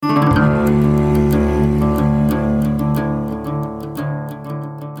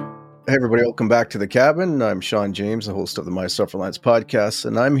Hey everybody, welcome back to the cabin. I'm Sean James, the host of the My Self-Reliance podcast,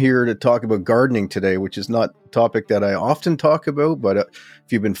 and I'm here to talk about gardening today, which is not a topic that I often talk about, but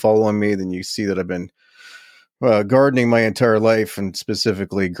if you've been following me, then you see that I've been gardening my entire life, and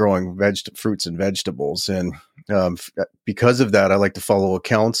specifically growing fruits and vegetables. And because of that, I like to follow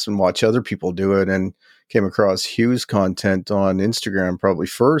accounts and watch other people do it, and came across Hugh's content on Instagram probably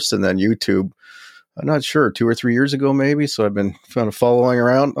first, and then YouTube. I'm not sure, 2 or 3 years ago, maybe. So I've been kind of following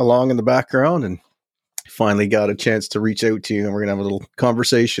along in the background, and finally got a chance to reach out to you. And we're going to have a little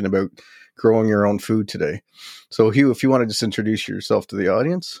conversation about growing your own food today. So Hugh, if you want to just introduce yourself to the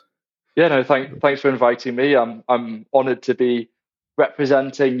audience. Yeah, no, thanks for inviting me. I'm honored to be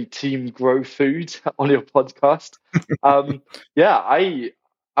representing Team Grow Food on your podcast. I'm a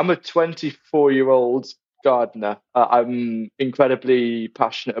 24-year-old gardener. I'm incredibly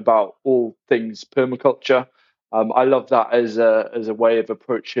passionate about all things permaculture. I love that as a way of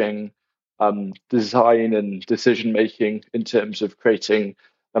approaching design and decision making in terms of creating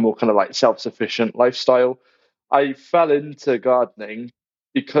a more kind of like self-sufficient lifestyle. I fell into gardening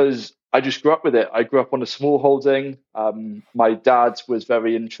because I just grew up with it. I grew up on a small holding. My dad was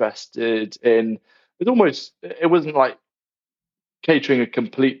very interested in it wasn't like catering a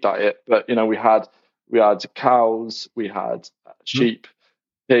complete diet, but we had cows, we had sheep,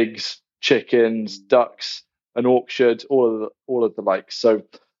 pigs, chickens, ducks, an orchard, all of the likes. So,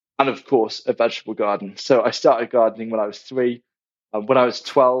 and of course, a vegetable garden. So I started gardening when I was 3. When I was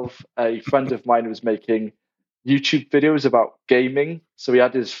 12, a friend of mine was making YouTube videos about gaming. So he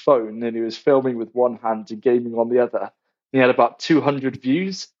had his phone and he was filming with one hand and gaming on the other. He had about 200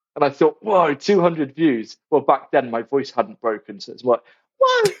 views. And I thought, whoa, 200 views. Well, back then my voice hadn't broken. So it's like,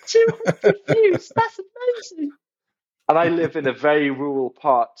 whoa, 200 views. That's amazing. And I live in a very rural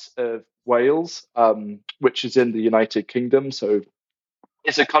part of Wales, which is in the United Kingdom. So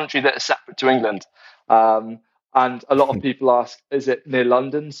it's a country that is separate to England. And a lot of people ask, is it near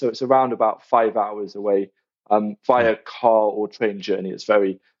London? So it's around about 5 hours away via car or train journey. It's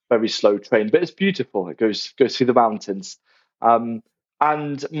very, very slow train, but it's beautiful. It goes through the mountains. And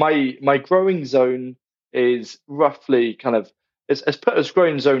my growing zone is roughly kind of, it's put as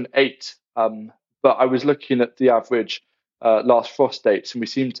growing zone 8, but I was looking at the average last frost dates, and we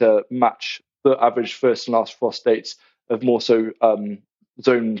seem to match the average first and last frost dates of more so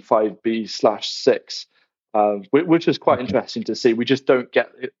zone 5B/6, which is quite interesting to see. We just don't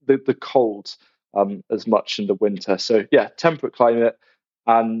get the cold as much in the winter. So yeah, temperate climate,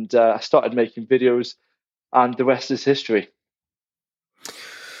 and I started making videos, and the rest is history.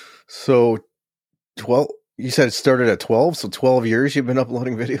 So, you said it started at 12, so 12 years you've been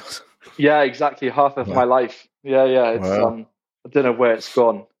uploading videos? Yeah, exactly. Half of my life. Yeah. It's wow. I don't know where it's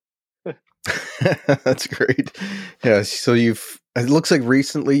gone. That's great. Yeah. So it looks like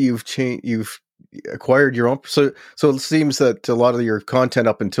recently you've acquired your own. So it seems that a lot of your content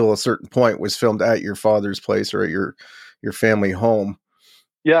up until a certain point was filmed at your father's place or at your family home.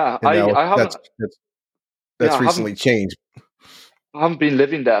 Yeah. I haven't. That's recently changed. I haven't been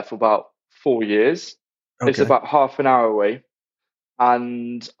living there for about 4 years. Okay. It's about half an hour away.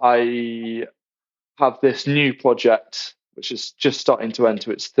 And I have this new project, which is just starting to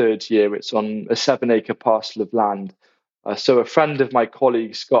enter its 3rd year. It's on a 7-acre parcel of land. So a friend of my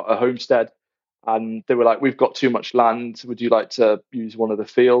colleagues got a homestead, and they were like, we've got too much land. Would you like to use one of the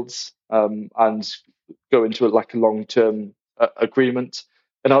fields and go into a long-term agreement?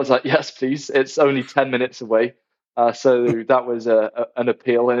 And I was like, yes, please. It's only 10 minutes away. So that was an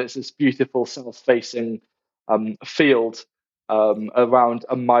appeal, and it's this beautiful south-facing field around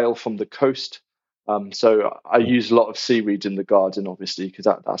a mile from the coast. So I use a lot of seaweed in the garden, obviously, because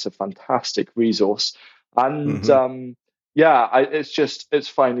that's a fantastic resource. And it's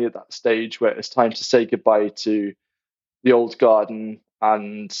finally at that stage where it's time to say goodbye to the old garden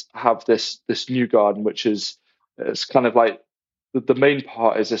and have this new garden, which is, it's kind of like the main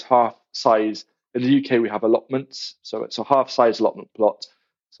part is this half size. In the UK, we have allotments. So it's a half-size allotment plot.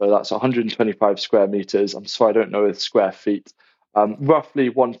 So that's 125 square meters. I'm sorry, I don't know the square feet. Roughly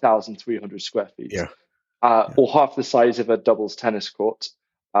 1,300 square feet. Yeah. Or half the size of a doubles tennis court,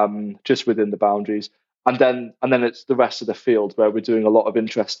 just within the boundaries. And then it's the rest of the field where we're doing a lot of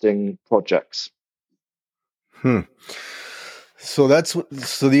interesting projects. So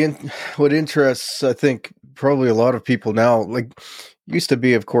what interests, I think, probably a lot of people now, like used to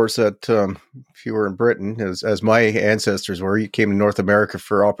be, of course, that if you were in Britain, as my ancestors were, you came to North America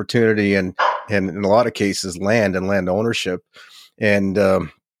for opportunity and in a lot of cases, land and land ownership. And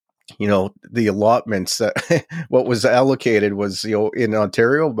the allotments that what was allocated was, in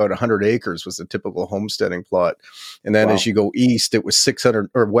Ontario, about 100 acres was the typical homesteading plot. And then as Wow. you go east, it was 600,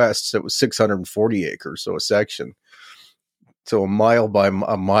 or west, it was 640 acres. So a section. So a mile by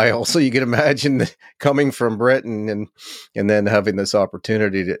a mile. So you can imagine coming from Britain and then having this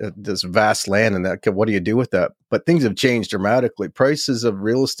opportunity to this vast land, and that, what do you do with that? But things have changed dramatically. Prices of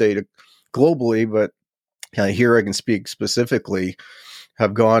real estate globally, but here I can speak specifically,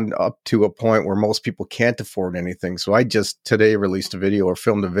 have gone up to a point where most people can't afford anything. So I just today released a video, or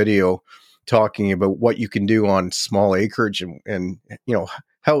filmed a video, talking about what you can do on small acreage, and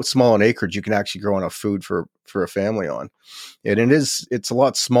how small an acreage you can actually grow enough food for a family on. And it's a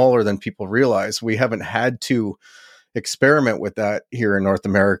lot smaller than people realize. We haven't had to experiment with that here in North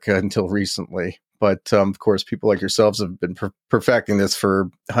America until recently. But of course, people like yourselves have been perfecting this for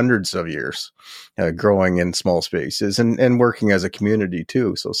hundreds of years, growing in small spaces and working as a community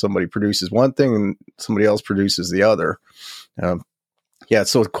too. So somebody produces one thing and somebody else produces the other.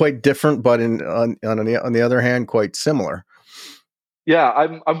 So quite different, but on the other hand, quite similar. Yeah,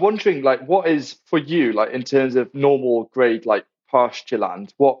 I'm wondering, like, what is for you, like, in terms of normal grade, like, pasture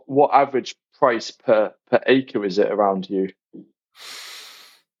land, what average price per acre is it around you?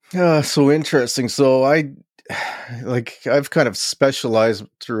 So interesting. So I've kind of specialized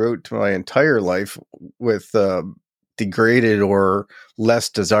throughout my entire life with degraded or less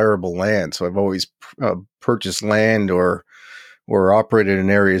desirable land. So I've always purchased land or operated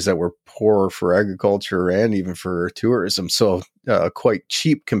in areas that were poor for agriculture and even for tourism. So quite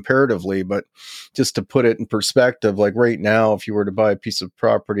cheap comparatively. But just to put it in perspective, like right now, if you were to buy a piece of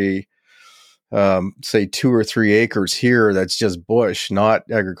property, say 2 or 3 acres here, that's just bush, not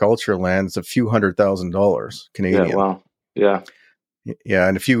agricultural land, it's a few $100,000 Yeah, Canadian. wow. Yeah. Yeah,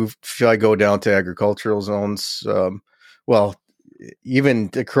 and if I go down to agricultural zones, well, even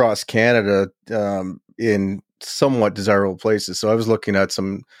across Canada, in somewhat desirable places. So I was looking at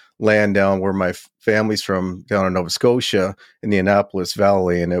some land down where my family's from, down in Nova Scotia in the Annapolis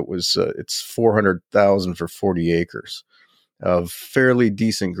Valley, and it's 400,000 for 40 acres of fairly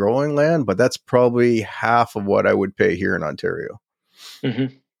decent growing land, but that's probably half of what I would pay here in Ontario.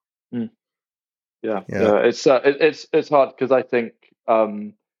 Mm-hmm. Mm. Yeah, Yeah. yeah. It's hard because I think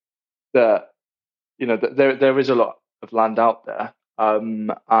that that there is a lot of land out there,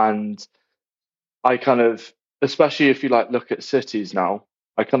 and I kind of, especially if you like look at cities now,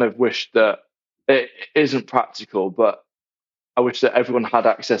 I kind of wish that it isn't practical, but I wish that everyone had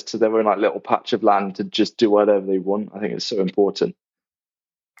access to their own like little patch of land to just do whatever they want. I think it's so important.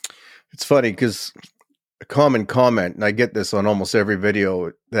 It's funny because a common comment, and I get this on almost every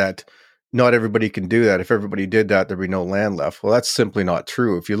video, that not everybody can do that. If everybody did that, there'd be no land left. Well, that's simply not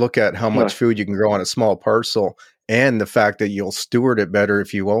true. If you look at how much No. food you can grow on a small parcel, and the fact that you'll steward it better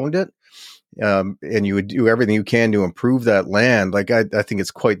if you owned it, and you would do everything you can to improve that land, like I think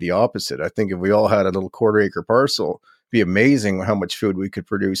it's quite the opposite. I think if we all had a little quarter-acre parcel, it'd be amazing how much food we could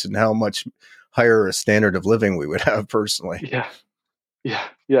produce and how much higher a standard of living we would have personally. Yeah, yeah,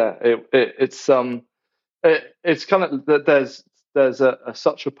 yeah. It's kind of that there's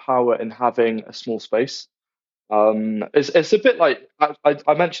such a power in having a small space. It's a bit like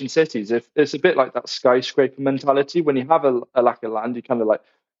I mentioned cities. If it's a bit like that skyscraper mentality, when you have a lack of land, you kind of like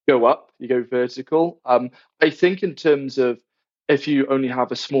go up, you go vertical. I think in terms of if you only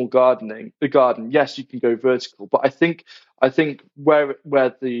have a small the garden, yes, you can go vertical. But I think where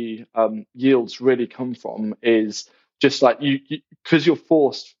the yields really come from is just like you because you're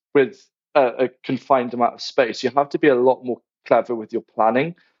forced with a confined amount of space. You have to be a lot more clever with your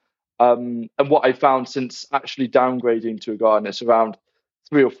planning. And what I found since actually downgrading to a garden, it's around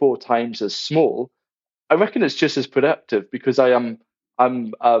 3 or 4 times as small. I reckon it's just as productive because I'm a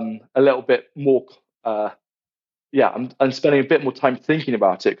little bit more I'm spending a bit more time thinking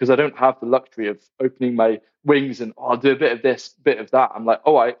about it because I don't have the luxury of opening my wings and I'll do a bit of this, bit of that. I'm like,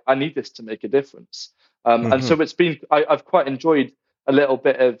 oh, I need this to make a difference. And Mm-hmm. so I've quite enjoyed a little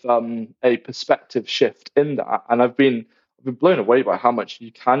bit of a perspective shift in that, and I've been blown away by how much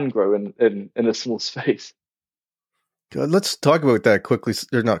you can grow in a small space. Let's talk about that quickly,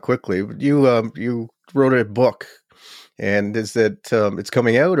 or not quickly. But you wrote a book, and is that it's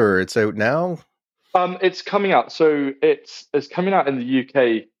coming out or it's out now? It's coming out. So it's coming out in the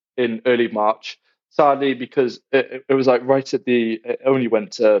UK in early March. Sadly, because it was like right at it only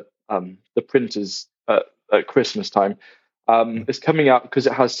went to the printers at Christmas time. It's coming out because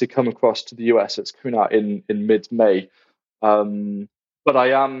it has to come across to the US. So it's coming out in mid May. But I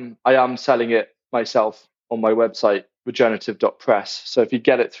am selling it myself on my website, regenerative.press. So if you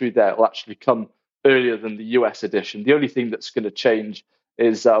get it through there, it'll actually come earlier than the US edition. The only thing that's going to change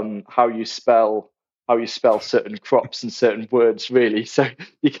is how you spell certain crops and certain words, really. So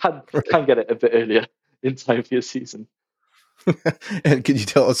you can get it a bit earlier in time for your season. And could you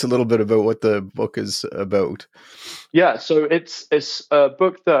tell us a little bit about what the book is about? Yeah, so it's a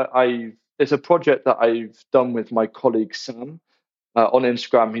book it's a project that I've done with my colleague Sam. On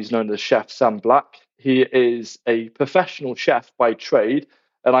Instagram, he's known as Chef Sam Black. He is a professional chef by trade,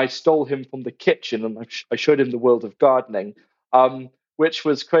 and I stole him from the kitchen and I showed him the world of gardening, which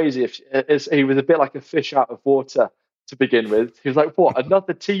was crazy. He was a bit like a fish out of water to begin with. He was like, "What?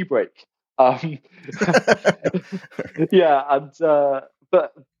 Another tea break?" Um, yeah, and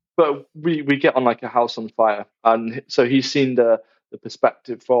but we get on like a house on fire, and so he's seen the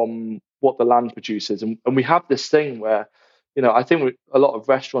perspective from what the land produces, and we have this thing where, I think a lot of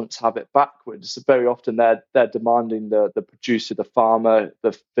restaurants have it backwards. Very often they're demanding the producer, the farmer,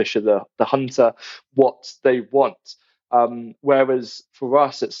 the fisher, the hunter, what they want. Whereas for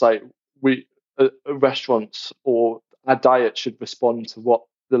us, it's like restaurants or our diet should respond to what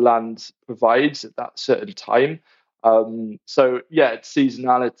the land provides at that certain time. So yeah, it's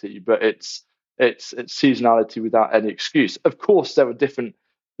seasonality, but it's seasonality without any excuse. Of course, there are different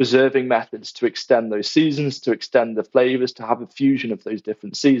preserving methods to extend those seasons, to extend the flavors, to have a fusion of those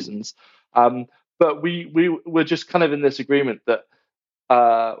different seasons. But we're just kind of in this agreement that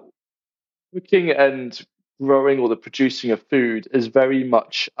uh, cooking and growing or the producing of food is very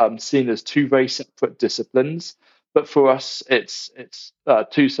much seen as two very separate disciplines. But for us, it's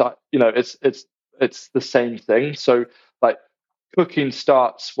two side. It's the same thing. So like cooking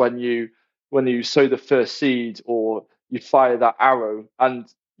starts when you sow the first seed or you fire that arrow,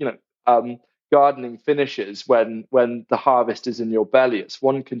 and you know gardening finishes when the harvest is in your belly. It's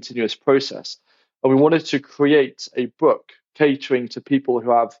one continuous process, and we wanted to create a book catering to people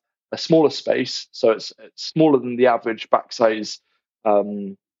who have a smaller space, so it's smaller than the average backsize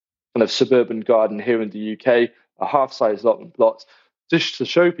kind of suburban garden here in the UK, a half-size allotment plot, just to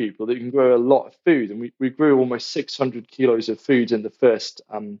show people that you can grow a lot of food. And we grew almost 600 kilos of food in the first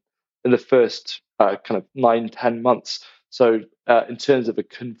kind of 9-10 months. So in terms of a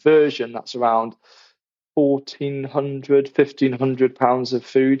conversion, that's around 1,400, 1,500 pounds of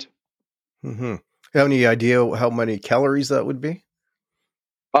food. Mm-hmm. Have any idea how many calories that would be?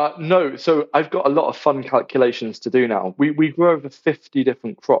 No, so I've got a lot of fun calculations to do now. We grow over 50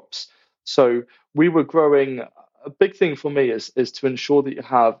 different crops. So we were growing. A big thing for me is to ensure that you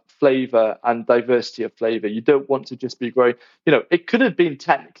have flavor and diversity of flavor. You don't want to just be growing. It could have been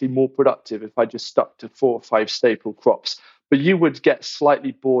technically more productive if I just stuck to 4 or 5 staple crops, but you would get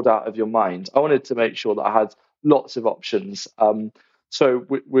slightly bored out of your mind. I wanted to make sure that I had lots of options. So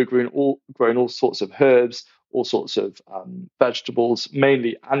we're growing all sorts of herbs, all sorts of vegetables,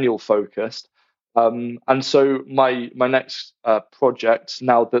 mainly annual focused. And so my next project,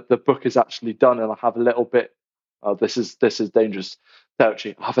 now that the book is actually done and I have a little bit, this is dangerous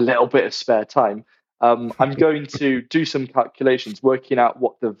territory. I have a little bit of spare time. I'm going to do some calculations, working out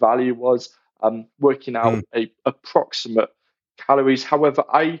what the value was, working out a approximate calories. However,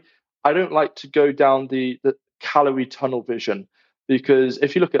 I don't like to go down the calorie tunnel vision, because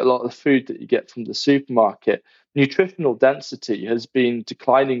if you look at a lot of the food that you get from the supermarket, nutritional density has been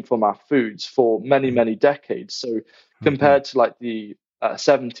declining from our foods for many, many decades. So Mm-hmm. compared to like the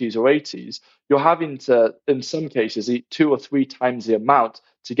 70s or 80s, you're having to, in some cases, eat 2 or 3 times the amount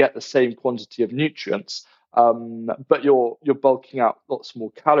to get the same quantity of nutrients. But you're bulking out lots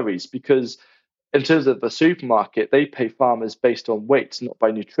more calories, because in terms of the supermarket, they pay farmers based on weight, not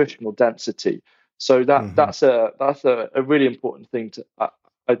by nutritional density. So Mm-hmm. that's a really important thing to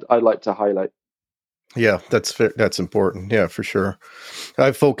I'd like to highlight. Yeah, that's fair. That's important. Yeah, for sure.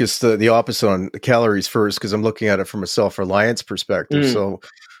 I focused the opposite on the calories first because I'm looking at it from a self-reliance perspective. Mm, So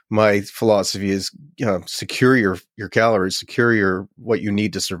my philosophy is, secure your calories, secure your what you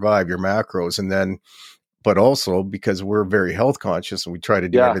need to survive, your macros, and then, but also because we're very health conscious and we try to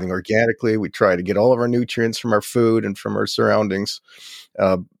do yeah, everything organically, we try to get all of our nutrients from our food and from our surroundings.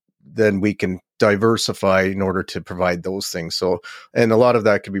 Uh, then we can diversify in order to provide those things. So, and a lot of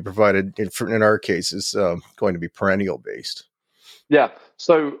that can be provided in our case is going to be perennial based. yeah.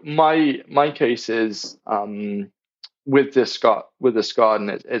 So my case is with this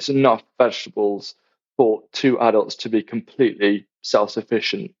garden, it's enough vegetables for 2 adults to be completely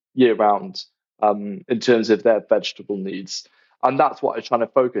self-sufficient year round, in terms of their vegetable needs, and that's what I'm trying to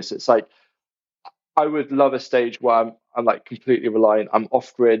focus. It's like I would love a stage where I'm like completely reliant. I'm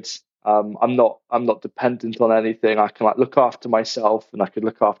off grid. I'm not dependent on anything. I can like look after myself and I could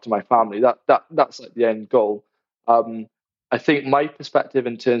look after my family. That's like the end goal. Um, I think my perspective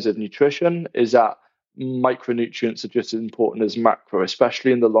in terms of nutrition is that micronutrients are just as important as macro,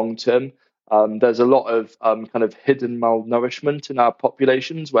 especially in the long term. There's a lot of kind of hidden malnourishment in our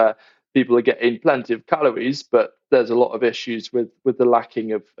populations where people are getting plenty of calories, but there's a lot of issues with the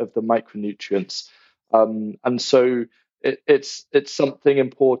lacking of the micronutrients. And so it's something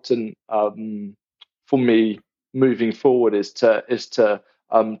important for me moving forward is to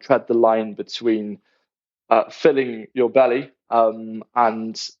tread the line between filling your belly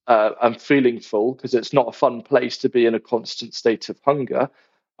and feeling full, because it's not a fun place to be in a constant state of hunger.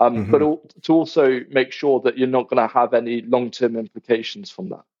 But to also make sure that you're not going to have any long-term implications from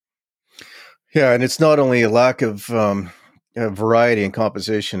that. Yeah, and it's not only a lack of variety and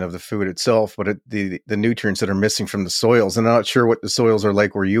composition of the food itself, but the nutrients that are missing from the soils. And I'm not sure what the soils are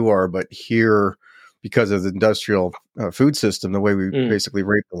like where you are, but here, because of the industrial food system, the way we basically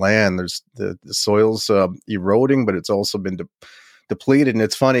rape the land, there's the soils eroding, but it's also been depleted. And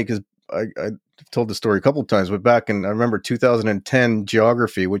it's funny because I told the story a couple of times, but back in, I remember 2010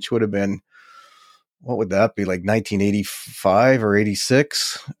 geography, which would have been, what would that be, like 1985 or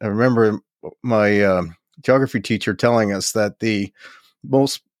 86? I remember my geography teacher telling us that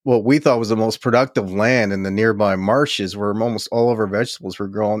what we thought was the most productive land in the nearby marshes, where almost all of our vegetables were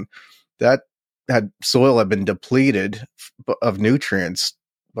grown, that soil had been depleted of nutrients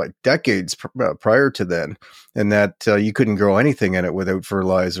like decades prior to then, and that you couldn't grow anything in it without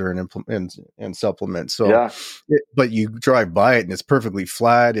fertilizer and supplements. So, but you drive by it and it's perfectly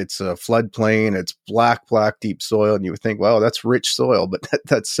flat. It's a floodplain. It's black deep soil, and you would think, wow, that's rich soil, but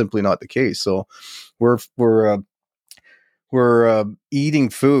that's simply not the case. So, we're eating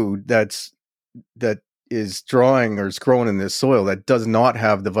food that is growing in this soil that does not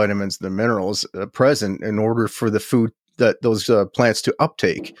have the vitamins and the minerals present in order for the food that those plants to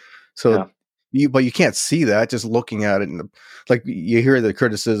uptake. So, but you can't see that just looking at it. Like you hear the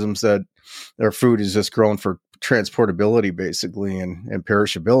criticisms that our food is just grown for transportability, basically, and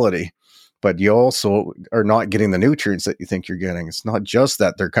perishability. But you also are not getting the nutrients that you think you're getting. It's not just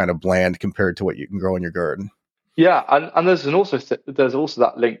that they're kind of bland compared to what you can grow in your garden. Yeah, and there's also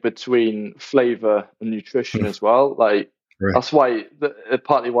that link between flavor and nutrition as well. Like that's why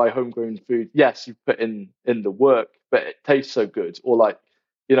partly why homegrown food, yes, you put in the work, but it tastes so good. Or like,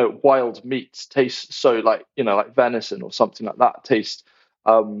 wild meats taste so like venison or something like that tastes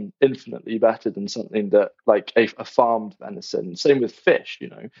infinitely better than something that like a farmed venison. Same with fish,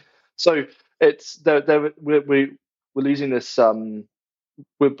 So it's we're losing this.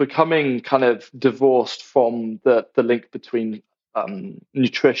 We're becoming kind of divorced from the link between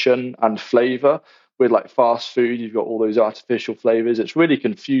nutrition and flavor. With like fast food, you've got all those artificial flavors. It's really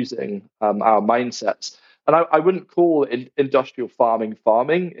confusing our mindsets. And I wouldn't call industrial farming.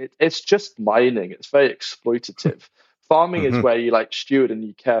 It's just mining. It's very exploitative. Farming is where you like steward and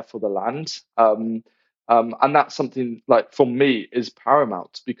you care for the land. And that's something like for me is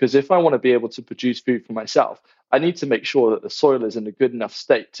paramount, because if I want to be able to produce food for myself, I need to make sure that the soil is in a good enough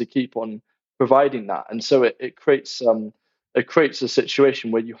state to keep on providing that. And so it creates a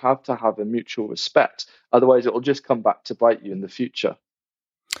situation where you have to have a mutual respect. Otherwise, it will just come back to bite you in the future.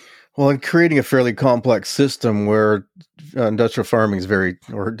 Well, in creating a fairly complex system where industrial farming is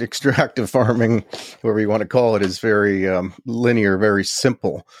or extractive farming, whatever you want to call it, is very linear, very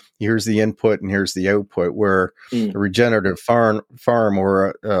simple. Here's the input and here's the output, where a regenerative farm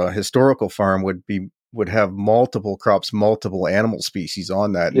or a historical farm would have multiple crops, multiple animal species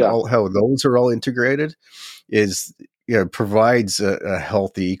on that. And how those are all integrated provides a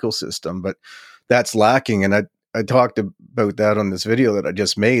healthy ecosystem, but that's lacking. And I talked about that on this video that I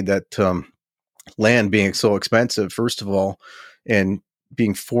just made, that land being so expensive, first of all, and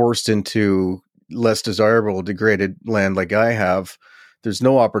being forced into less desirable, degraded land like I have, there's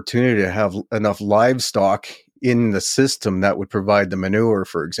no opportunity to have enough livestock in the system that would provide the manure,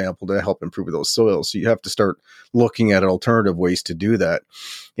 for example, to help improve those soils. So you have to start looking at alternative ways to do that.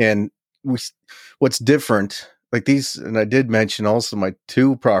 And what's different, like these, and I did mention also my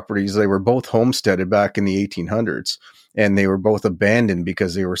two properties, they were both homesteaded back in the 1800s, and they were both abandoned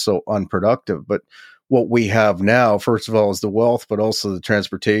because they were so unproductive. But what we have now, first of all, is the wealth, but also the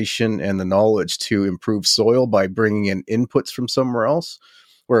transportation and the knowledge to improve soil by bringing in inputs from somewhere else,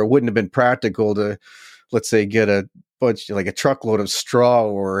 where it wouldn't have been practical to, let's say, get a bunch, like a truckload of straw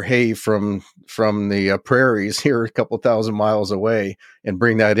or hay from the prairies here a couple thousand miles away and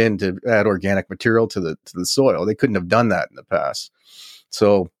bring that in to add organic material to the soil. They couldn't have done that in the past.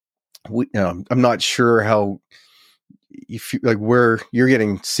 So I'm not sure how, if you, like where you're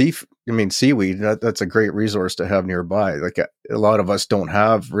getting I mean, seaweed, that's a great resource to have nearby. Like a lot of us don't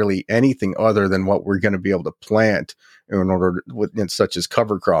have really anything other than what we're going to be able to plant in order such as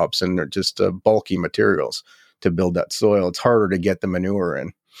cover crops and just bulky materials to build that soil. It's harder to get the manure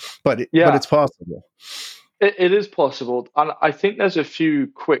in, but it's possible. It is possible. And I think there's a few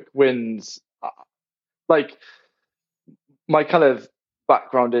quick wins. Like my kind of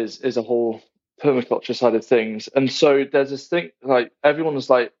background is a whole permaculture side of things, and so there's this thing like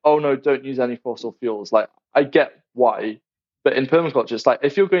everyone's like, oh no, don't use any fossil fuels. Like I get why, but in permaculture it's like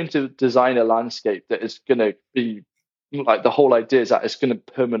if you're going to design a landscape that is going to be like, the whole idea is that it's going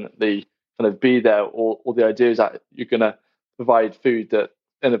to permanently kind of be there, or the idea is that you're going to provide food that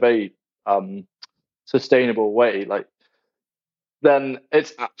in a very sustainable way, like then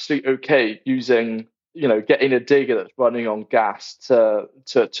it's absolutely okay using, getting a digger that's running on gas to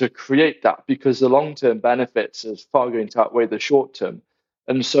create that, because the long-term benefits is far going to outweigh the short term.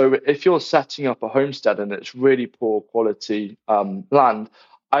 And so if you're setting up a homestead and it's really poor quality land,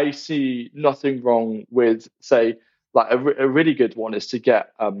 I see nothing wrong with, say, like a really good one is to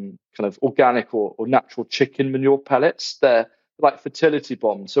get kind of organic or natural chicken manure pellets. They're like fertility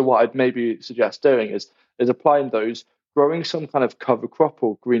bombs. So what I'd maybe suggest doing is applying those, growing some kind of cover crop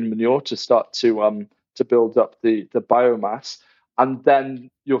or green manure to start to build up the biomass, and then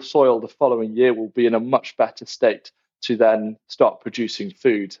your soil the following year will be in a much better state to then start producing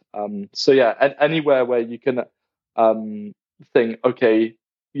food. So yeah, anywhere where you can think, okay,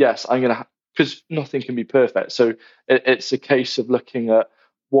 yes, I'm going to, because nothing can be perfect. So it's a case of looking at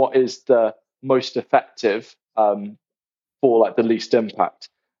what is the most effective for like the least impact.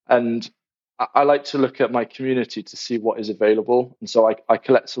 And I like to look at my community to see what is available. And so I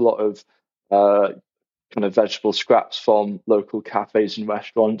collect a lot of kind of vegetable scraps from local cafes and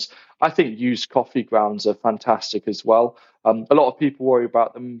restaurants. I think used coffee grounds are fantastic as well. A lot of people worry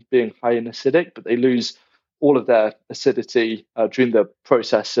about them being high in acidic, but they lose all of their acidity during the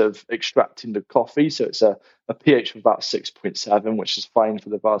process of extracting the coffee. So it's a pH of about 6.7, which is fine for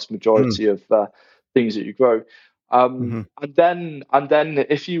the vast majority of things that you grow. And then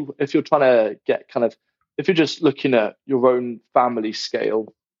if you're trying to get kind of, if you're just looking at your own family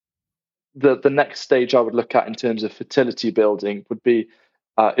scale, the next stage I would look at in terms of fertility building would be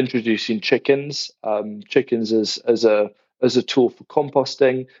introducing chickens as a tool for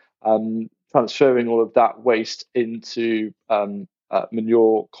composting, transferring all of that waste into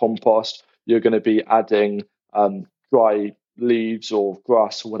manure compost. You're going to be adding dry leaves or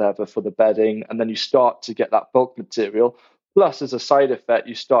grass or whatever for the bedding, and then you start to get that bulk material. Plus, as a side effect,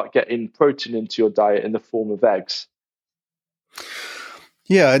 you start getting protein into your diet in the form of eggs.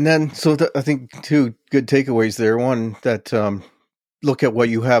 Yeah, and then I think two good takeaways there. One, that look at what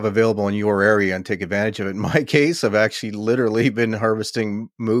you have available in your area and take advantage of it. In my case, I've actually literally been harvesting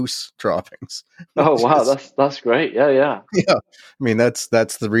moose droppings. Oh wow, that's great. Yeah. I mean, that's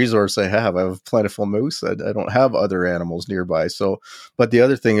the resource I have. I have plentiful moose. I don't have other animals nearby. So, but the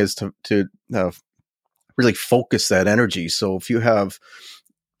other thing is to really focus that energy. So if you have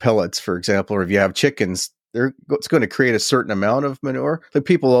pellets, for example, or if you have chickens, it's going to create a certain amount of manure. Like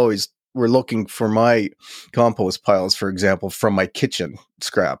people always were looking for my compost piles, for example, from my kitchen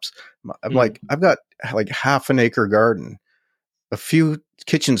scraps. I'm like, I've got like half an acre garden. A few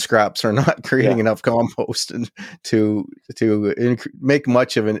kitchen scraps are not creating enough compost to make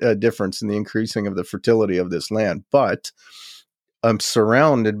much of a difference in the increasing of the fertility of this land. But I'm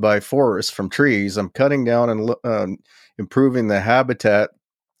surrounded by forests from trees. I'm cutting down and improving the habitat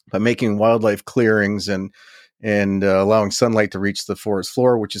by making wildlife clearings and allowing sunlight to reach the forest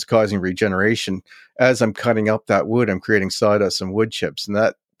floor, which is causing regeneration. As I'm cutting up that wood, I'm creating sawdust and wood chips,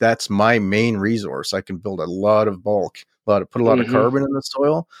 and that's my main resource. I can build a lot of bulk, put a lot of carbon in the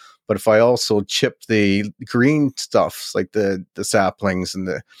soil. But if I also chip the green stuff, like the saplings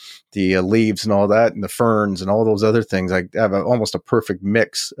and the leaves and all that, and the ferns and all those other things, I have almost a perfect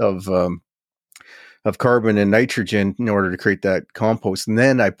mix of carbon and nitrogen in order to create that compost. And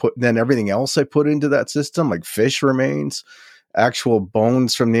then then everything else I put into that system, like fish remains, actual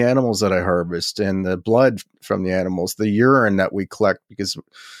bones from the animals that I harvest, and the blood from the animals, the urine that we collect because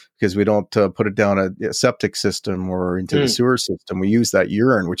we don't put it down a septic system or into the sewer system. We use that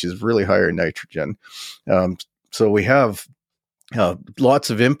urine, which is really higher in nitrogen. So we have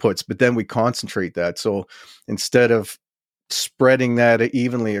lots of inputs, but then we concentrate that. So instead of spreading that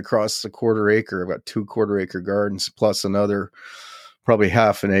evenly across a quarter acre, about 2 quarter-acre gardens, plus another probably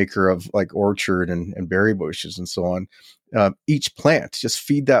half an acre of like orchard and berry bushes and so on. Each plant, just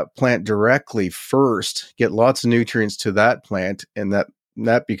feed that plant directly first, get lots of nutrients to that plant, and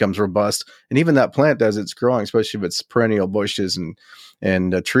that becomes robust. And even that plant, as it's growing, especially if it's perennial bushes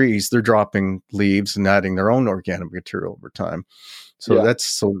and trees, they're dropping leaves and adding their own organic material over time. So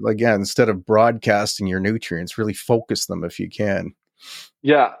so again, instead of broadcasting your nutrients, really focus them if you can.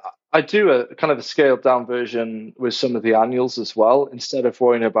 Yeah, I do a kind of a scaled down version with some of the annuals as well. Instead of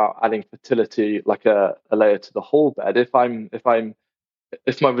worrying about adding fertility like a layer to the whole bed, if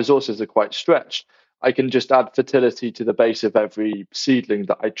my resources are quite stretched, I can just add fertility to the base of every seedling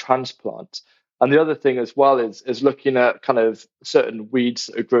that I transplant. And the other thing as well is looking at kind of certain weeds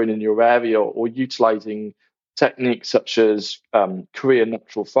that are grown in your area, or utilizing techniques such as Korean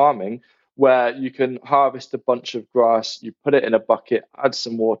natural farming, where you can harvest a bunch of grass, you put it in a bucket, add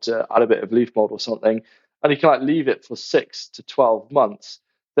some water, add a bit of leaf mold or something, and you can like leave it for 6 to 12 months.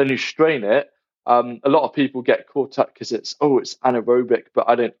 Then you strain it. A lot of people get caught up because it's anaerobic, but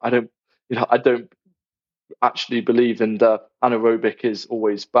I don't actually believe in the anaerobic is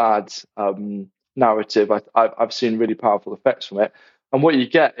always bad narrative. I've seen really powerful effects from it, and what you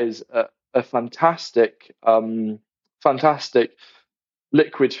get is a fantastic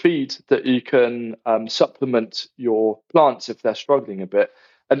liquid feed that you can supplement your plants if they're struggling a bit.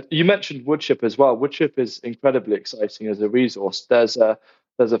 And you mentioned wood chip as well. Wood chip is incredibly exciting as a resource. There's a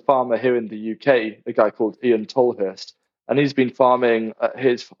farmer here in the UK, a guy called Ian Tolhurst, and he's been farming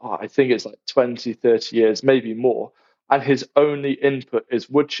I think it's like 20, 30 years, maybe more. And his only input is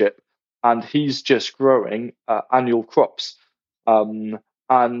wood chip, and he's just growing annual crops.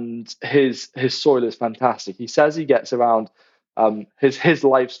 And his soil is fantastic. He says he gets around his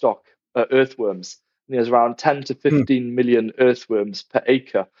livestock earthworms. And he has around 10 to 15 million earthworms per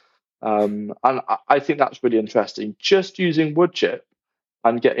acre. And I think that's really interesting. Just using wood chip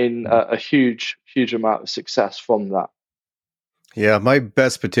and getting a huge amount of success from that. Yeah, my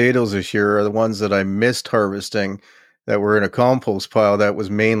best potatoes this year are the ones that I missed harvesting that were in a compost pile that was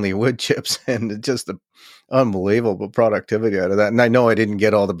mainly wood chips, and just the unbelievable productivity out of that. And I know I didn't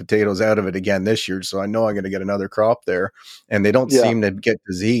get all the potatoes out of it again this year, so I know I'm going to get another crop there. And they don't seem to get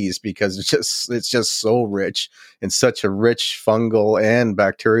disease because it's just so rich in such a rich fungal and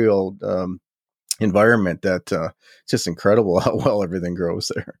bacterial environment that it's just incredible how well everything grows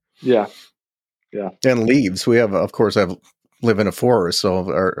there. Yeah. And leaves. We have, of course, live in a forest,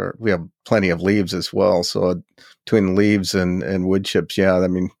 so we have plenty of leaves as well. So between leaves and wood chips, yeah, I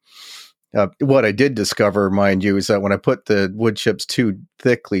mean, what I did discover, mind you, is that when I put the wood chips too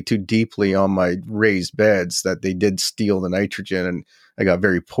deeply on my raised beds, that they did steal the nitrogen, and I got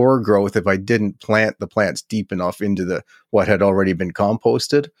very poor growth if I didn't plant the plants deep enough into what had already been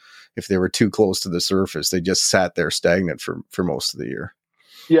composted. If they were too close to the surface, they just sat there stagnant for most of the year.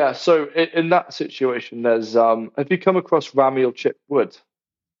 Yeah, so in that situation, there's have you come across ramial chip wood?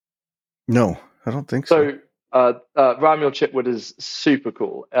 No, I don't think so. Ramial chip wood is super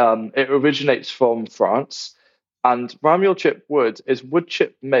cool. It originates from France, and ramial chip wood is wood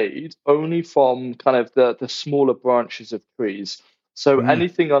chip made only from kind of the smaller branches of trees. So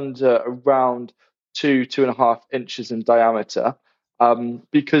anything under around 2.5 inches in diameter,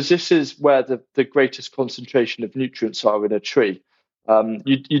 because this is where the greatest concentration of nutrients are in a tree.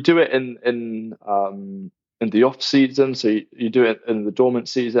 You do it in the off season, so you do it in the dormant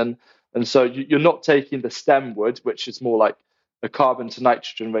season, and so you're not taking the stem wood, which is more like a carbon to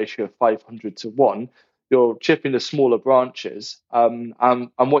nitrogen ratio of 500 to 1. You're chipping the smaller branches, and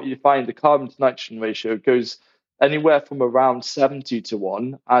what you find, the carbon to nitrogen ratio goes anywhere from around 70 to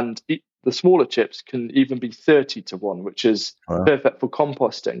 1, and the smaller chips can even be 30 to 1, which is perfect for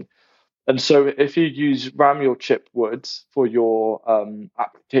composting. And so if you use ramial chip wood for your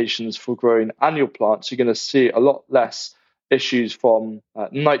applications for growing annual plants, you're going to see a lot less issues from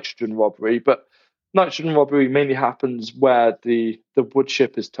nitrogen robbery. But nitrogen robbery mainly happens where the wood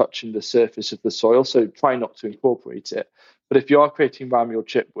chip is touching the surface of the soil, so try not to incorporate it. But if you are creating ramial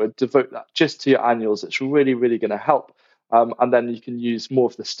chip wood, devote that just to your annuals. It's really, really going to help. And then you can use more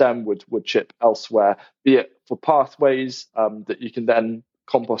of the stem wood chip elsewhere, be it for pathways that you can then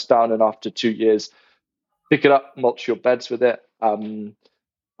compost down, and after 2 years pick it up, mulch your beds with it, and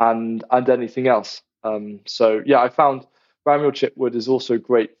anything else. So yeah, I found ramial chip wood is also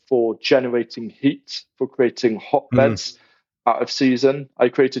great for generating heat, for creating hot beds out of season. I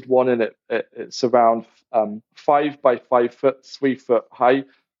created one, and it's around 5 by 5 foot, 3 foot high,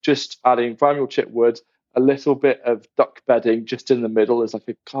 just adding ramial chip wood, a little bit of duck bedding just in the middle as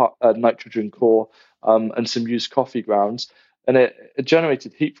like a nitrogen core, and some used coffee grounds, and it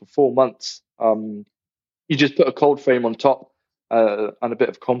generated heat for 4 months. You just put a cold frame on top and a bit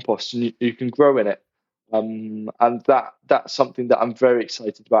of compost, and you can grow in it. And that's something that I'm very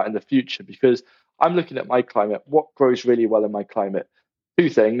excited about in the future, because I'm looking at my climate. What grows really well in my climate? two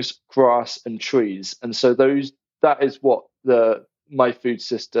things: grass and trees. And so that is what my food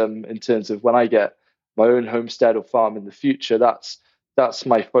system, in terms of when I get my own homestead or farm in the future, that's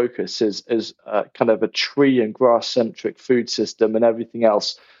my focus, is kind of a tree and grass centric food system, and everything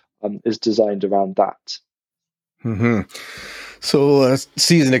else is designed around that. Mm-hmm. So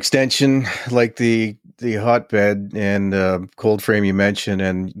season extension, like the hotbed and cold frame you mentioned,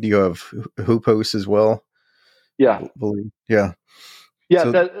 and you have hoop house as well. Yeah. Yeah. Yeah,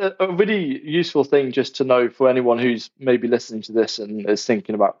 So a really useful thing just to know for anyone who's maybe listening to this and is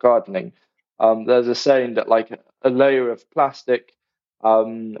thinking about gardening. There's a saying that like a layer of plastic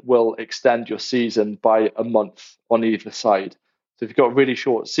will extend your season by a month on either side. So if you've got a really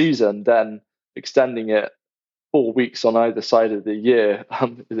short season, then extending it 4 weeks on either side of the year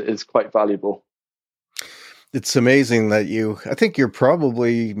is quite valuable. it's amazing that I think you're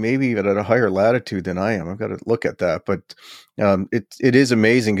probably maybe even at a higher latitude than I am. I've got to look at that, but it is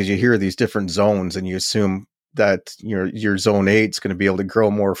amazing because you hear these different zones and you assume that your zone 8 is going to be able to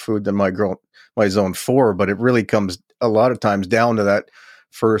grow more food than my zone 4, but it really comes a lot of times down to that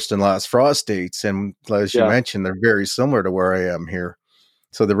first and last frost dates. And as you mentioned, they're very similar to where I am here.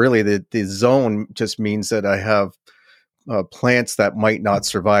 So the zone just means that I have plants that might not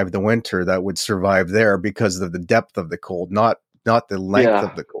survive the winter that would survive there because of the depth of the cold, not the length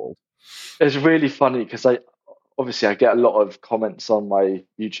of the cold. It's really funny because I get a lot of comments on my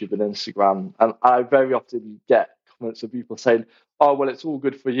YouTube and Instagram, and I very often get comments of people saying, "Oh, well, it's all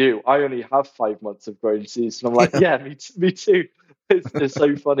good for you. I only have 5 months of growing season." I'm like, "Yeah, me too." It's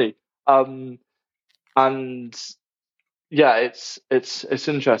so funny. And yeah, it's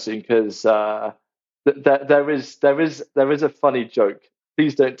interesting because there is a funny joke.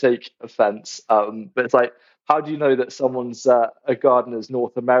 Please don't take offense. But it's like, how do you know that someone's a gardener's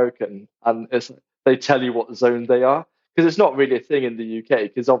North American, and they tell you what zone they are? Because it's not really a thing in the UK.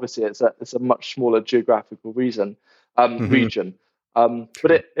 Because obviously it's a much smaller geographical region. But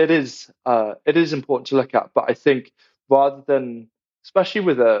it is important to look at. But I think rather than, especially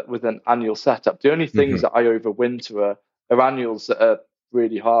with an annual setup, the only things that I overwinter are annuals that are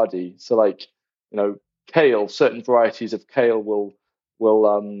really hardy. So like, kale, certain varieties of kale will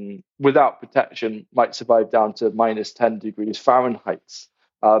without protection might survive down to minus 10 degrees Fahrenheit.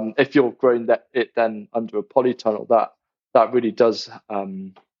 If you're growing it then under a polytunnel, that really does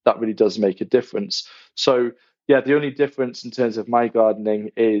make a difference. So yeah, the only difference in terms of my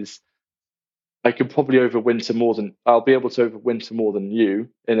gardening is I'll be able to overwinter more than you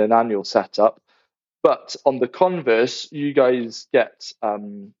in an annual setup. But on the converse, you guys get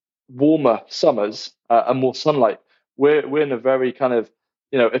warmer summers and more sunlight. We're in a very kind of,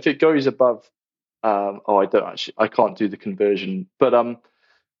 if it goes above, I can't do the conversion, but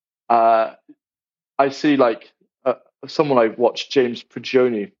I see like someone I watched, James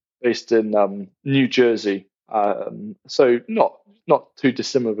Prigioni, based in New Jersey. So not too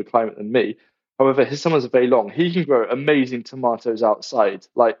dissimilar of a climate than me. However, his summers are very long. He can grow amazing tomatoes outside.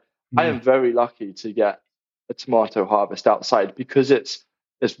 Like I am very lucky to get a tomato harvest outside because it's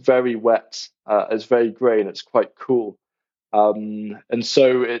very wet, it's very grey, and it's quite cool. And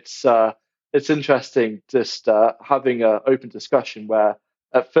so it's interesting just having an open discussion where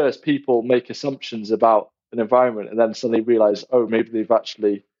at first people make assumptions about an environment and then suddenly realize, oh, maybe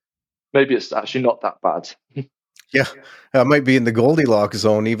it's actually not that bad. Yeah, it might be in the Goldilocks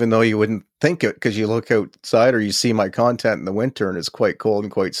zone, even though you wouldn't think it because you look outside or you see my content in the winter and it's quite cold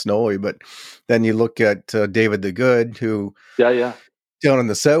and quite snowy. But then you look at David the Good, who down in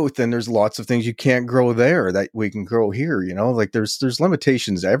the south, and there's lots of things you can't grow there that we can grow here. Like there's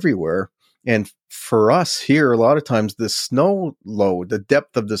limitations everywhere. And for us here, a lot of times the snow load, the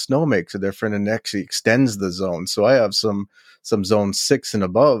depth of the snow makes a difference and actually extends the zone. So I have some zone 6 and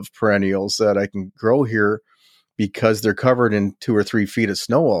above perennials that I can grow here because they're covered in 2 or 3 feet of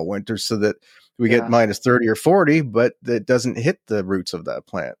snow all winter, so that we get minus 30 or 40, but it doesn't hit the roots of that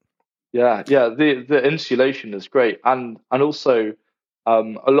plant. Yeah. The insulation is great, and also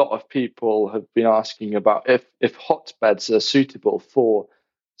a lot of people have been asking about if hotbeds are suitable for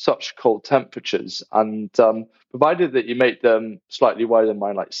such cold temperatures, and provided that you make them slightly wider than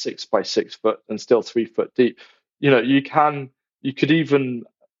mine, like 6 by 6 foot, and still 3 foot deep, you could even,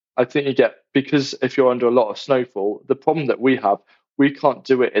 I think you get, because if you're under a lot of snowfall, the problem that we can't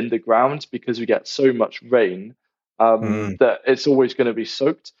do it in the ground because we get so much rain that it's always going to be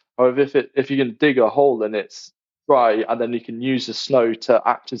soaked. However, if you can dig a hole and it's dry, and then you can use the snow to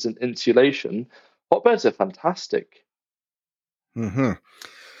act as an insulation, hotbeds are fantastic.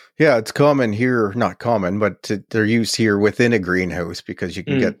 Yeah, it's common here, not common, but they're used here within a greenhouse because you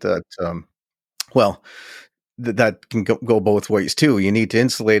can get that. that can go both ways too. You need to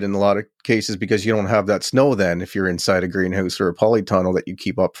insulate in a lot of cases because you don't have that snow then if you're inside a greenhouse or a polytunnel that you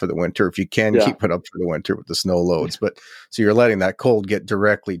keep up for the winter, if you can keep it up for the winter with the snow loads. But so you're letting that cold get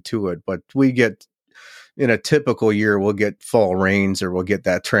directly to it. But we get, in a typical year, we'll get fall rains, or we'll get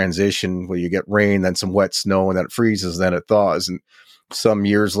that transition where you get rain, then some wet snow, and then it freezes, then it thaws. And some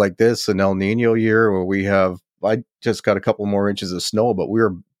years like this, an El Nino year where I just got a couple more inches of snow, but we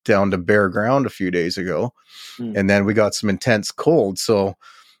were down to bare ground a few days ago. And then we got some intense cold. So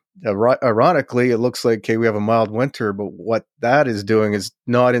ironically, it looks like, okay, we have a mild winter, but what that is doing is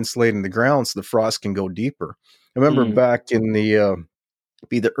not insulating the ground so the frost can go deeper. I remember back in the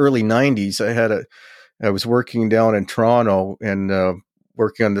early 90s, I was working down in Toronto and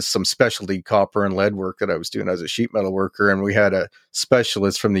working on some specialty copper and lead work that I was doing as a sheet metal worker. And we had a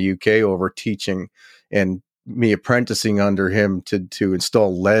specialist from the UK over teaching and me apprenticing under him to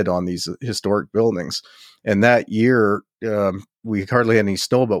install lead on these historic buildings. And that year, we hardly had any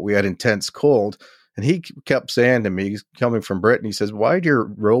snow, but we had intense cold. And he kept saying to me, he's coming from Britain, he says, why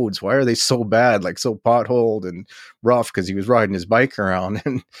are they so bad, like so potholed and rough? Because he was riding his bike around.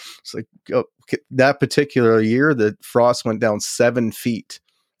 And it's like, that particular year, the frost went down 7 feet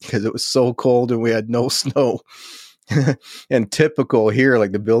because it was so cold and we had no snow. And typical here,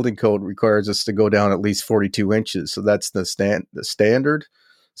 like the building code requires us to go down at least 42 inches. So that's the standard.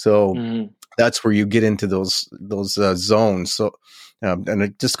 So that's where you get into those zones. So, and I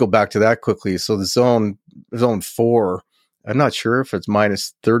just go back to that quickly. So the zone 4, I'm not sure if it's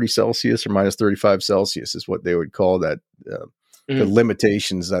minus 30 Celsius or minus 35 Celsius is what they would call that, the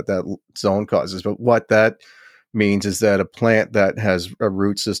limitations that zone causes. But what that means is that a plant that has a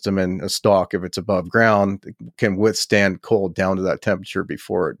root system and a stalk, if it's above ground, can withstand cold down to that temperature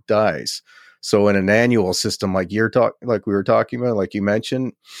before it dies. So in an annual system like we were talking about, like you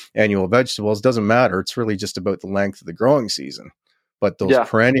mentioned, annual vegetables, doesn't matter. It's really just about the length of the growing season. But those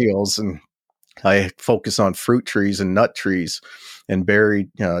perennials, and I focus on fruit trees and nut trees and berry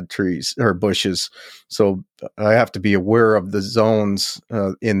trees or bushes. So I have to be aware of the zones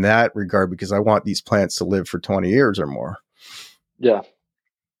in that regard because I want these plants to live for 20 years or more. Yeah.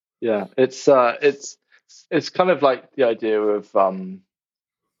 Yeah. It's kind of like the idea of,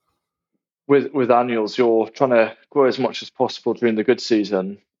 with annuals, you're trying to grow as much as possible during the good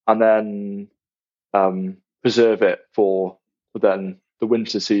season and then preserve it for then the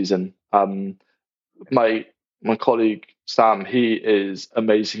winter season. My colleague Sam, he is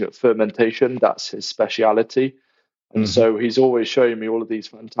amazing at fermentation. That's his speciality. And so he's always showing me all of these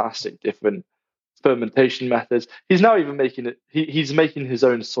fantastic different fermentation methods. He's now even making it. He's making his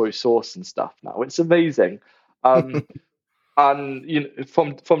own soy sauce and stuff now. It's amazing. And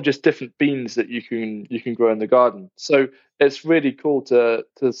from just different beans that you can grow in the garden. So it's really cool to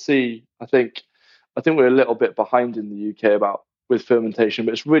see. I think we're a little bit behind in the UK with fermentation,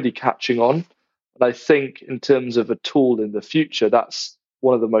 but it's really catching on. And I think in terms of a tool in the future, that's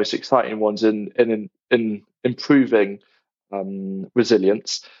one of the most exciting ones in improving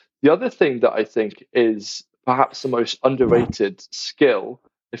resilience. The other thing that I think is perhaps the most underrated skill,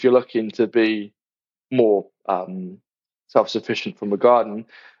 if you're looking to be more self-sufficient from a garden,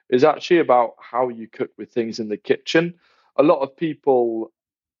 is actually about how you cook with things in the kitchen. A lot of people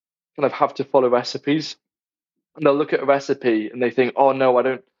kind of have to follow recipes, and they'll look at a recipe and they think, oh no, I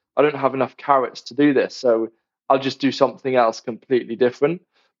don't have enough carrots to do this, so I'll just do something else completely different.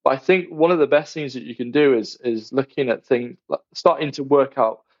 But I think one of the best things that you can do is looking at things, starting to work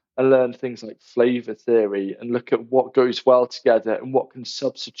out and learn things like flavor theory and look at what goes well together and what can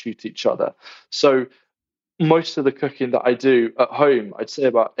substitute each other. So most of the cooking that I do at home, I'd say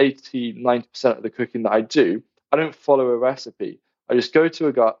about 80-90% of the cooking that I do, I don't follow a recipe. I just go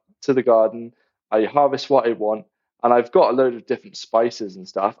to the garden, I harvest what I want, and I've got a load of different spices and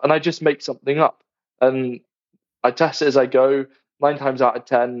stuff, and I just make something up. And I test it as I go. 9 times out of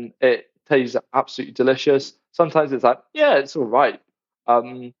 10, it tastes absolutely delicious. Sometimes it's like, yeah, it's all right.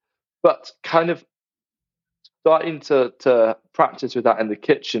 But kind of starting to practice with that in the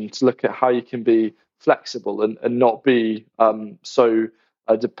kitchen, to look at how you can be flexible and not be so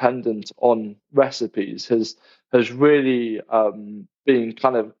dependent on recipes has really been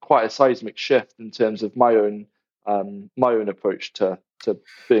kind of quite a seismic shift in terms of my own approach to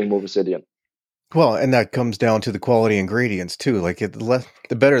being more resilient. Well, and that comes down to the quality ingredients too. Like the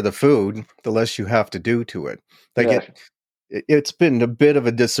better the food, the less you have to do to it. Like it's been a bit of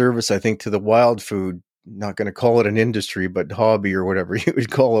a disservice, I think, to the wild food. Not going to call it an industry, but hobby or whatever you would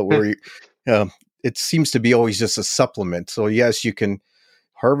call it, where it seems to be always just a supplement. So yes, you can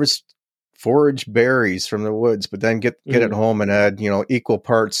harvest forage berries from the woods, but then get it home and add, equal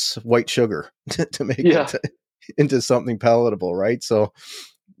parts white sugar to make it into something palatable, right? So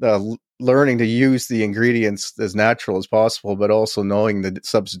learning to use the ingredients as natural as possible, but also knowing the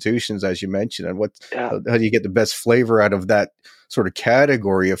substitutions, as you mentioned, and Yeah. how do you get the best flavor out of that sort of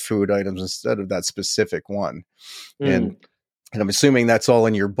category of food items instead of that specific one. And Mm. I'm assuming that's all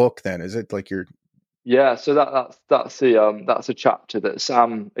in your book then, is it? Like your Yeah, so that's a chapter that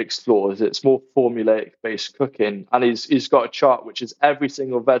Sam explores. It's more formulaic based cooking, and he's got a chart which is every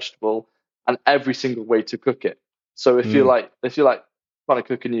single vegetable and every single way to cook it. So mm, if you're like trying to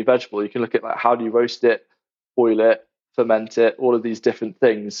cook a new vegetable, you can look at like how do you roast it, boil it, ferment it, all of these different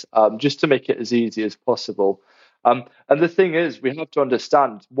things, just to make it as easy as possible. And the thing is, we have to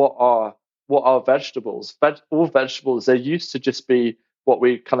understand what are vegetables. All vegetables, they used to just be what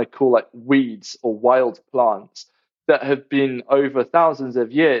we kind of call like weeds or wild plants that have been over thousands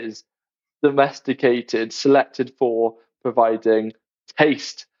of years domesticated, selected for providing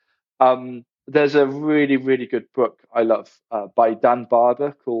taste. There's a really, really good book I love by Dan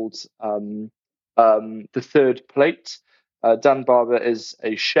Barber called The Third Plate. Dan Barber is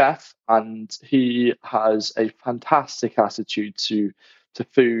a chef and he has a fantastic attitude to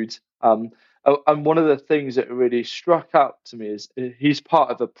food. And one of the things that really struck out to me is he's part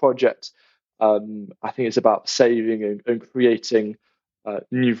of a project. I think it's about saving and creating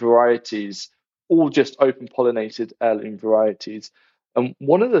new varieties, all just open pollinated heirloom varieties. And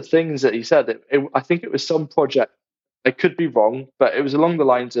one of the things that he said, I think it was some project, I could be wrong, but it was along the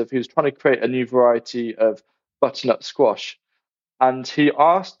lines of he was trying to create a new variety of butternut squash. And he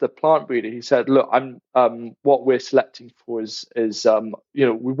asked the plant breeder, he said, look, I'm what we're selecting for is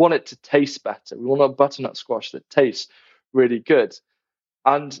we want it to taste better. We want a butternut squash that tastes really good.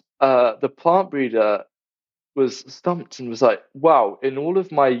 And the plant breeder was stumped and was like, wow, in all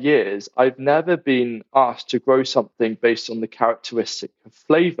of my years, I've never been asked to grow something based on the characteristic of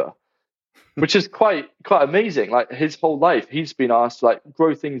flavor, which is quite amazing. Like his whole life, he's been asked to like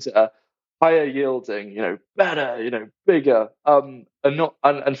grow things that are higher yielding, better, bigger,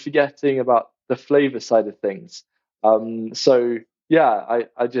 and forgetting about the flavor side of things. So yeah,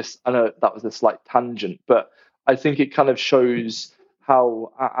 I know that was a slight tangent, but I think it kind of shows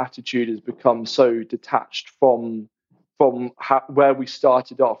how our attitude has become so detached from where we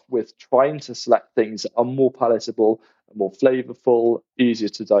started off with trying to select things that are more palatable, more flavorful, easier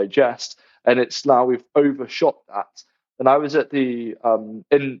to digest, and it's now we've overshot that. And I was at the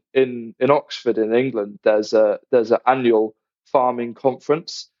in Oxford in England. There's an annual farming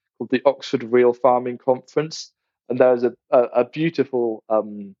conference called the Oxford Real Farming Conference, and there's a beautiful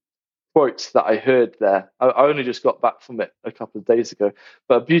quote that I heard there. I only just got back from it a couple of days ago,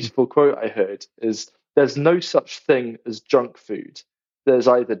 but a beautiful quote I heard is, "There's no such thing as junk food. There's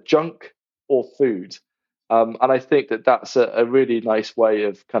either junk or food." And I think that that's a really nice way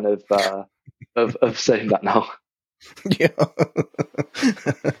of kind of saying that now. yeah.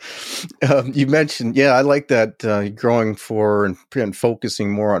 You mentioned, yeah, I like that growing for and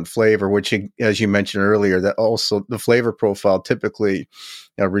focusing more on flavor, which, as you mentioned earlier, that also the flavor profile typically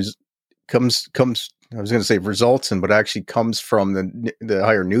comes. I was going to say results in, but actually comes from the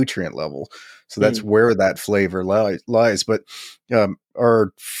higher nutrient level. So that's where that flavor lies. But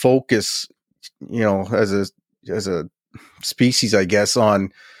our focus, as a species, I guess,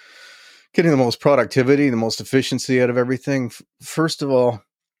 on getting the most productivity, the most efficiency out of everything. First of all,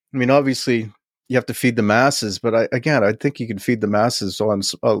 I mean, obviously you have to feed the masses, but I think you can feed the masses on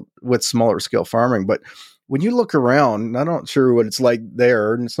with smaller scale farming. But when you look around, I'm not sure what it's like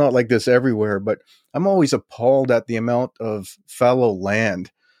there, and it's not like this everywhere, but I'm always appalled at the amount of fallow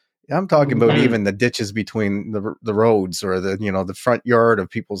land. I'm talking about Mm. even the ditches between the roads or the front yard of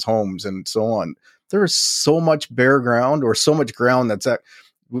people's homes and so on. There is so much bare ground or so much ground that's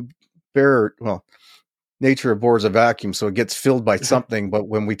bare. Well, nature abhors a vacuum, so it gets filled by something. But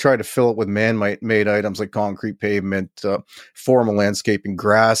when we try to fill it with man-made items like concrete pavement, formal landscaping,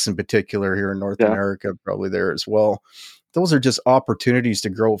 grass in particular here in North Yeah, America, probably there as well, those are just opportunities to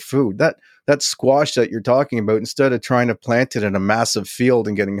grow food. That squash that you're talking about, instead of trying to plant it in a massive field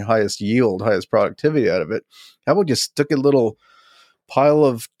and getting highest yield, highest productivity out of it, how about you stick a little pile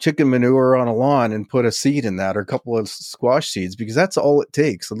of chicken manure on a lawn and put a seed in that, or a couple of squash seeds, because that's all it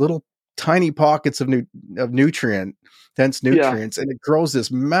takes. A little tiny pockets of dense yeah. nutrients, and it grows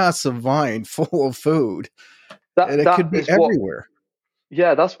this massive vine full of food, and it That could be is what everywhere.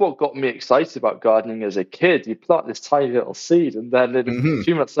 Yeah, that's what got me excited about gardening as a kid. You plant this tiny little seed, and then in a Mm-hmm.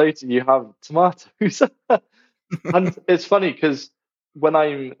 few months later, you have tomatoes. And it's funny because when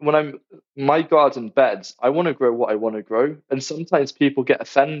I'm my garden beds, I want to grow what I want to grow, and sometimes people get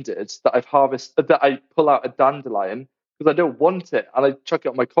offended that I pull out a dandelion because I don't want it, and I chuck it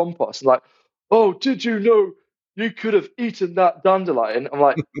on my compost and like, oh, did you know you could have eaten that dandelion. I'm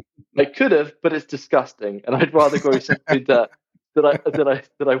like, I could have, but it's disgusting, and I'd rather grow something that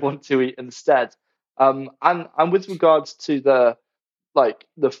I want to eat instead. And with regards to the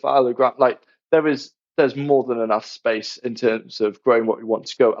fallow ground, like there's more than enough space in terms of growing what we want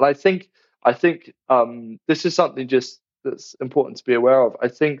to grow. And I think this is something just that's important to be aware of. I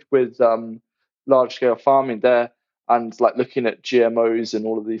think with large scale farming there and like looking at GMOs and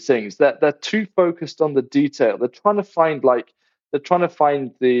all of these things, they're too focused on the detail. They're trying to find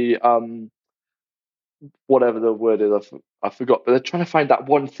the whatever the word is, I forgot, but they're trying to find that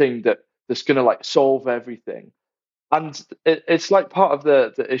one thing that's going to like solve everything. And it's like part of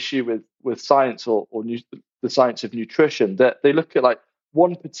the issue with science or the science of nutrition, that they look at like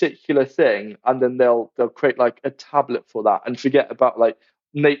one particular thing and then they'll create like a tablet for that and forget about like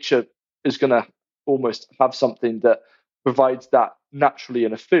nature is going to almost have something that provides that naturally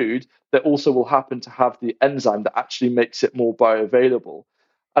in a food that also will happen to have the enzyme that actually makes it more bioavailable.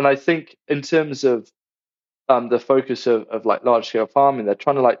 And I think in terms of the focus of like large scale farming, they're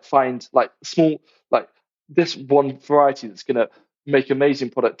trying to like find like small, like this one variety that's going to make amazing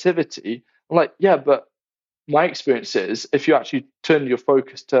productivity. I'm like, yeah, but my experience is if you actually turn your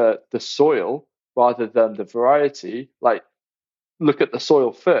focus to the soil rather than the variety, like look at the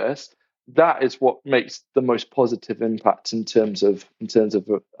soil first, that is what makes the most positive impact in terms of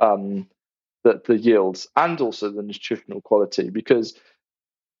the yields and also the nutritional quality. Because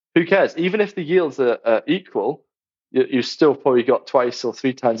who cares? Even if the yields are equal, you've still probably got twice or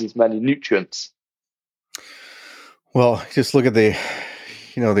three times as many nutrients. Well, just look at the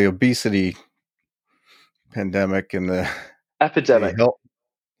obesity pandemic and the Epidemic. health,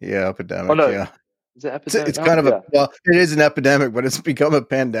 Oh epidemic, no, yeah. is it epidemic It's now? kind of Yeah, it is an epidemic, but it's become a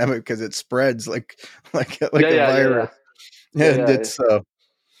pandemic because it spreads like a yeah. virus, and Yeah. it's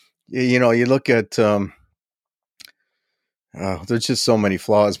you look at there's just so many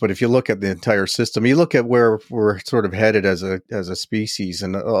flaws. But if you look at the entire system, you look at where we're sort of headed as a species,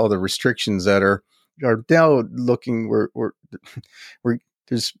 and all the restrictions that are now looking, we're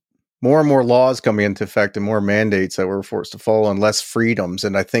there's more and more laws coming into effect and more mandates that we're forced to follow and less freedoms.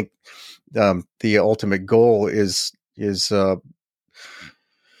 And I think the ultimate goal is the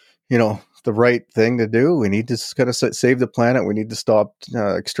right thing to do. We need to kind of save the planet. We need to stop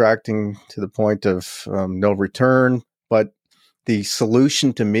extracting to the point of no return. But the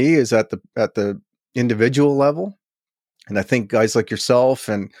solution to me is at the individual level. And I think guys like yourself,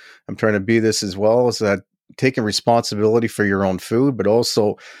 and I'm trying to be this as well, is that taking responsibility for your own food, but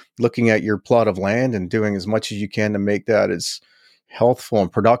also looking at your plot of land and doing as much as you can to make that as healthful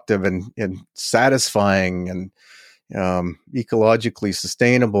and productive and satisfying and ecologically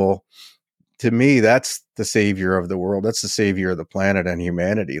sustainable. To me, that's the savior of the world. That's the savior of the planet and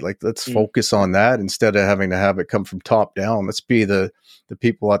humanity. Like, let's focus on that instead of having to have it come from top down. Let's be the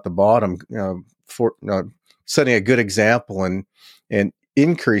people at the bottom, for setting a good example and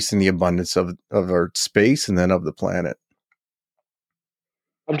increasing the abundance of our space and then of the planet.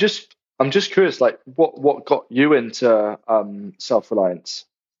 I'm just curious, like what got you into self-reliance?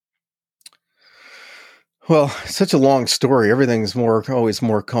 Well, such a long story. Everything's always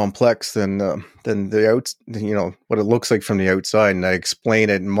more complex than what it looks like from the outside. And I explain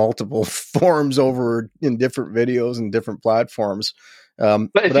it in multiple forms over in different videos and different platforms. But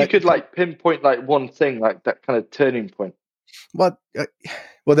if you could like pinpoint like one thing, like that kind of turning point. Well,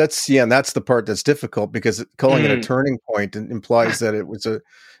 that's and that's the part that's difficult, because calling it a turning point implies that it was an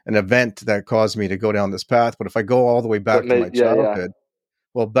event that caused me to go down this path. But if I go all the way back to my childhood,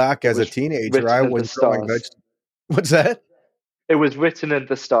 well, back as a teenager, I was growing vegetables. What's that? It was written in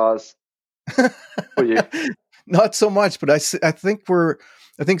the stars for you. Not so much, but I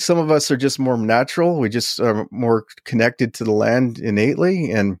think some of us are just more natural. We just are more connected to the land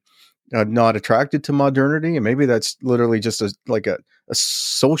innately and not attracted to modernity. And maybe that's literally just a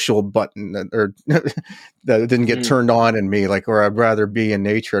social button that didn't get turned on in me. Or I'd rather be in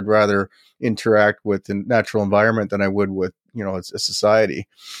nature. I'd rather interact with the natural environment than I would with, a society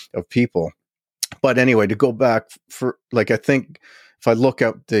of people. But anyway, to go back I think if I look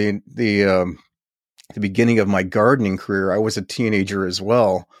at the beginning of my gardening career, I was a teenager as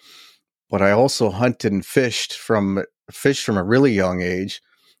well, but I also hunted and fished from a really young age.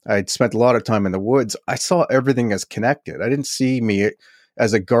 I'd spent a lot of time in the woods. I saw everything as connected. I didn't see me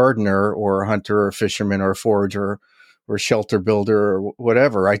as a gardener or a hunter or a fisherman or a forager or a shelter builder or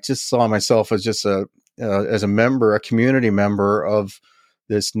whatever. I just saw myself as just as a member, a community member of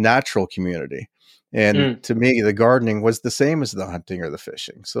this natural community. And to me, the gardening was the same as the hunting or the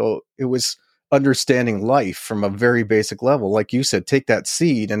fishing. So it was understanding life from a very basic level. Like you said, take that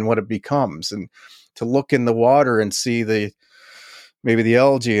seed and what it becomes, and to look in the water and see maybe the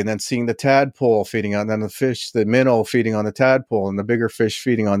algae, and then seeing the tadpole feeding on, then the fish, the minnow feeding on the tadpole, and the bigger fish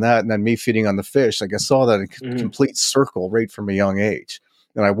feeding on that, and then me feeding on the fish. Like I saw that in complete circle right from a young age,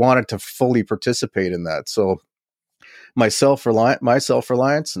 and I wanted to fully participate in that. So my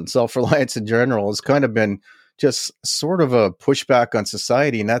self-reliance and self-reliance in general has kind of been just sort of a pushback on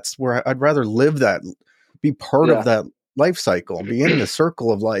society, and that's where I'd rather live that, be part of that life cycle, be in the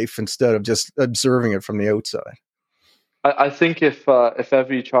circle of life instead of just observing it from the outside. I think if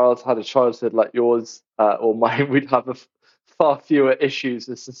every child had a childhood like yours or mine, we'd have far fewer issues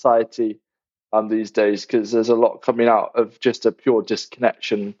with society these days, because there's a lot coming out of just a pure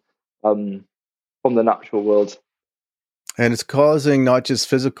disconnection from the natural world. And it's causing not just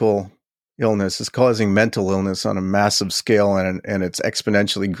physical illness, it's causing mental illness on a massive scale, and it's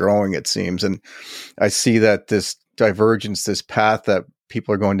exponentially growing, it seems. And I see that this divergence, this path that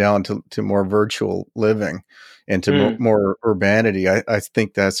people are going down to more virtual living and to more urbanity, I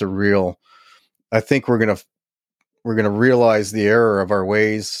think that's I think we're going to realize the error of our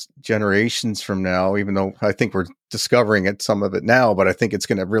ways generations from now, even though I think we're discovering some of it now, but I think it's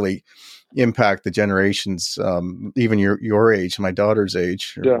going to really impact the generations, even your age, my daughter's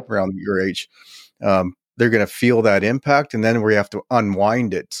age, around your age. They're going to feel that impact, and then we have to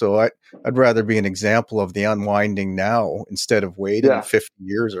unwind it. So I'd rather be an example of the unwinding now instead of waiting 50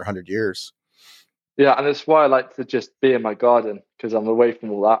 years or 100 years. Yeah, and that's why I like to just be in my garden, because I'm away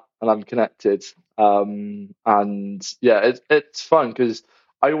from all that and I'm connected. And yeah, it's fun, because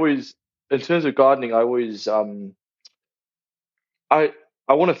I always, in terms of gardening, I always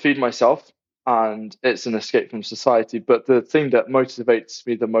I want to feed myself, and it's an escape from society. But the thing that motivates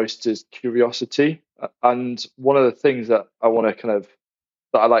me the most is curiosity. And one of the things that I want to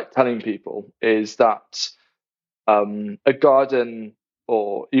that I like telling people is that a garden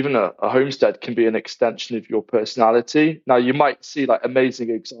or even a homestead can be an extension of your personality. Now, you might see like amazing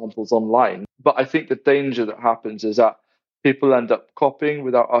examples online, but I think the danger that happens is that people end up copying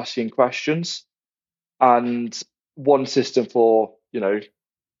without asking questions. And one system for,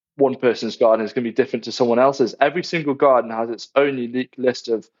 one person's garden is going to be different to someone else's. Every single garden has its own unique list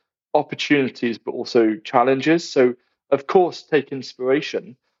of opportunities, but also challenges. So, of course, take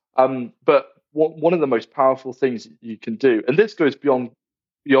inspiration. But one of the most powerful things that you can do, and this goes beyond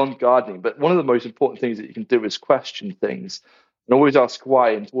gardening, but one of the most important things that you can do is question things and always ask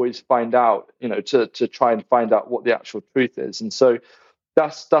why, and always find out, to try and find out what the actual truth is. And so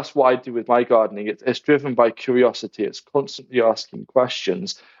that's what I do with my gardening. It's driven by curiosity. It's constantly asking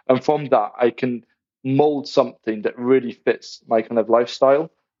questions, and from that I can mold something that really fits my kind of lifestyle.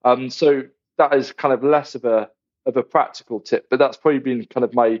 So that is kind of less of a practical tip, but that's probably been kind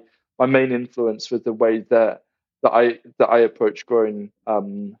of my main influence with the way that I approach growing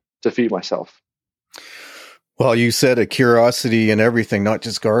to feed myself. Well, you said a curiosity in everything, not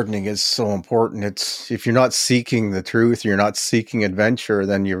just gardening, is so important. It's, if you're not seeking the truth, you're not seeking adventure,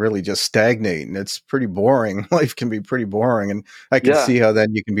 then you really just stagnate, and it's pretty boring. Life can be pretty boring, and I can see how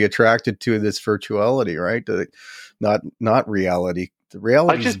then you can be attracted to this virtuality, right? Not reality. The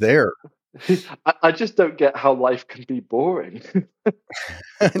reality is there. I just don't get how life can be boring.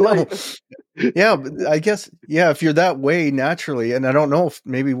 I know. Yeah, but I guess, if you're that way naturally, and I don't know if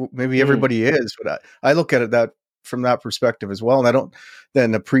maybe everybody is, but I look at it from that perspective as well, and I don't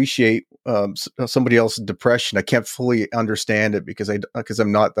then appreciate somebody else's depression. I can't fully understand it because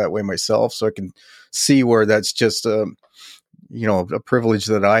I'm not that way myself, so I can see where that's just a privilege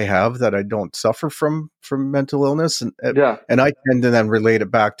that I have, that I don't suffer from mental illness, and I tend to then relate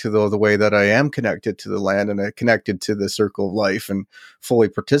it back to the way that I am connected to the land and connected to the circle of life and fully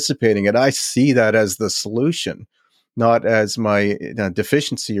participating. And I see that as the solution, not as my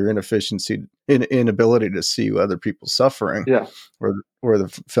deficiency or inability to see other people suffering, or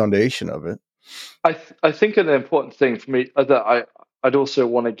the foundation of it. I think an important thing for me that I'd also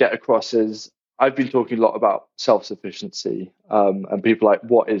want to get across is, I've been talking a lot about self-sufficiency, and people like,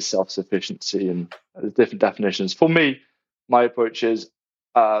 what is self-sufficiency? And there's different definitions. For me, my approach is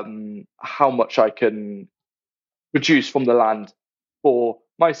how much I can produce from the land for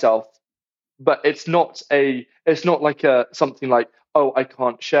myself, but it's not like something like, oh, I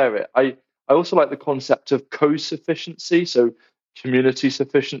can't share it. I also like the concept of co-sufficiency, so community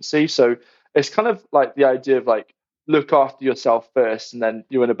sufficiency. So it's kind of like the idea of like, look after yourself first, and then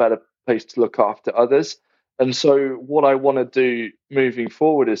you're in a better place to look after others. And so what I want to do moving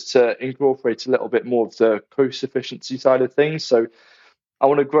forward is to incorporate a little bit more of the co-sufficiency side of things. So I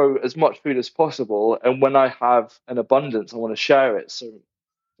want to grow as much food as possible, and when I have an abundance, I want to share it. So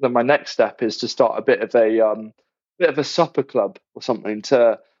then my next step is to start a bit of a supper club or something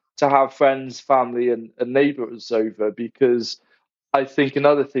to have friends, family, and neighbours over, because I think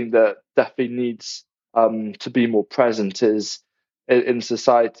another thing that definitely needs to be more present is in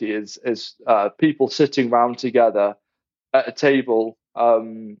society is people sitting around together at a table,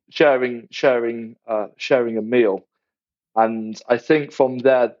 sharing a meal. And I think from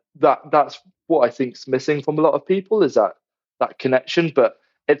there, that's what I think's missing from a lot of people, is that connection. But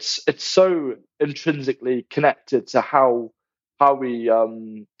it's so intrinsically connected to how we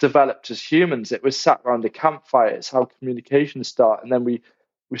developed as humans. It was sat around a campfire. It's how communication start, and then we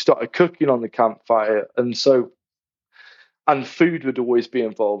started cooking on the campfire, and food would always be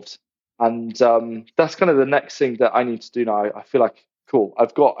involved. And that's kind of the next thing that I need to do now. I feel like, cool,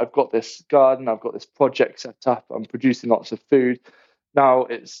 I've got this garden, I've got this project set up, I'm producing lots of food. Now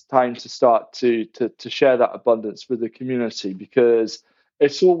it's time to start to share that abundance with the community, because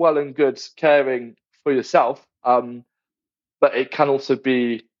it's all well and good caring for yourself, but it can also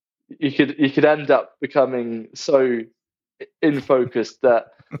be, you could end up becoming so in focus that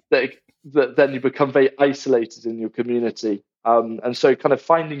that then you become very isolated in your community. And so, kind of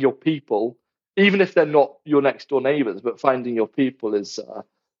finding your people, even if they're not your next door neighbours, but finding your people is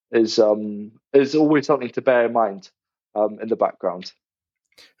always something to bear in mind in the background.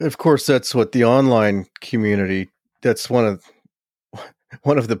 Of course, that's what the online community. That's one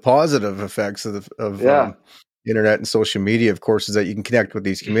of the positive effects of Yeah. internet and social media, of course, is that you can connect with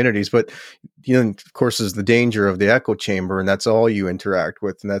these communities. But of course, is the danger of the echo chamber, and that's all you interact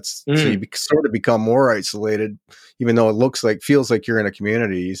with, and that's so you sort of become more isolated, even though it feels like you're in a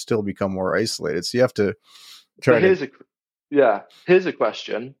community. You still become more isolated. So you have to try Here's a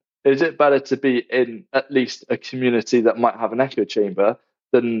question: is it better to be in at least a community that might have an echo chamber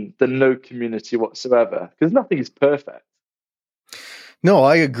than no community whatsoever? Because nothing is perfect. No,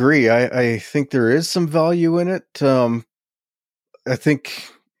 I agree. I think there is some value in it. I think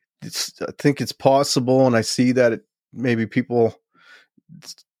it's possible, and I see that maybe people,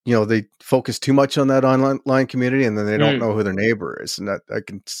 they focus too much on that online community, and then they don't know who their neighbor is, and that I've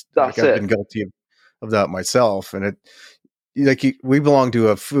been guilty of that myself. And we belong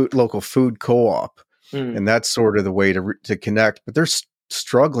to a local food co-op, and that's sort of the way to connect. But there's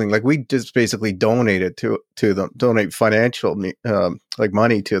struggling. Like, we just basically donated to them, donate financial like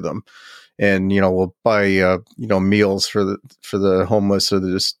money to them, and we'll buy meals for the homeless or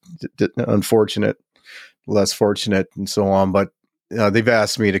the just unfortunate, less fortunate, and so on. But they've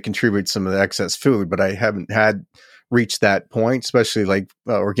asked me to contribute some of the excess food, but I haven't reached that point, especially like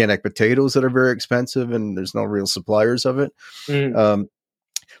organic potatoes that are very expensive and there's no real suppliers of it.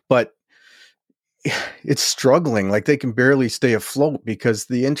 But it's struggling. Like, they can barely stay afloat because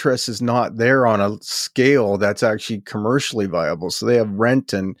the interest is not there on a scale that's actually commercially viable. So they have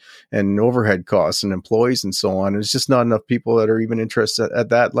rent and overhead costs and employees and so on. It's just not enough people that are even interested at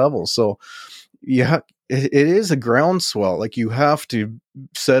that level. So it is a groundswell. Like, you have to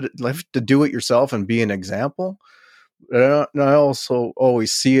do it yourself and be an example. And I also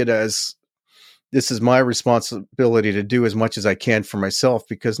always see it as, this is my responsibility to do as much as I can for myself,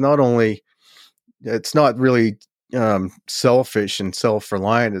 because not only it's not really selfish and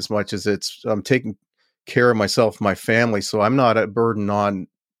self-reliant as much as I'm taking care of myself, my family, so I'm not a burden on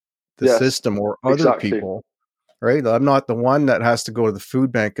the system or other people, right? I'm not the one that has to go to the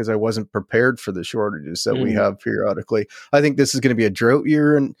food bank because I wasn't prepared for the shortages that we have periodically. I think this is going to be a drought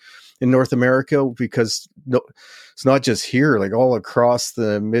year in North America, because it's not just here, like all across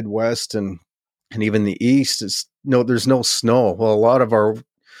the Midwest and even the East there's no snow. Well, a lot of our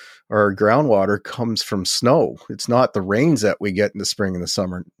groundwater comes from snow. It's not the rains that we get in the spring and the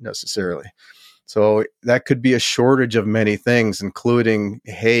summer necessarily. So that could be a shortage of many things, including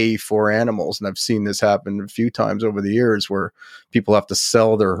hay for animals. And I've seen this happen a few times over the years, where people have to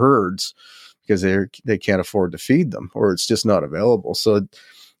sell their herds because they can't afford to feed them, or it's just not available. So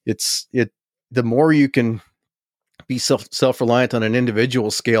the more you can be self-reliant on an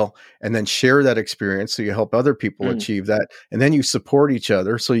individual scale and then share that experience, so you help other people achieve that, and then you support each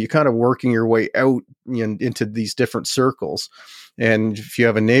other, so you're kind of working your way out into these different circles. And if you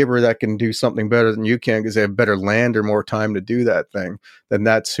have a neighbor that can do something better than you can because they have better land or more time to do that thing, then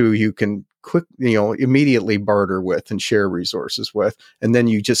that's who you can immediately barter with and share resources with, and then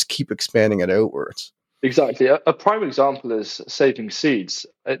you just keep expanding it outwards. Exactly. A prime example is saving seeds.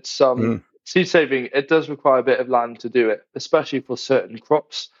 It's seed saving. It does require a bit of land to do it, especially for certain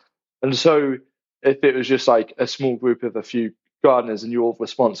crops. And so, if it was just like a small group of a few gardeners and you're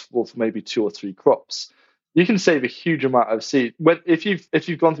responsible for maybe 2 or 3 crops, you can save a huge amount of seed. If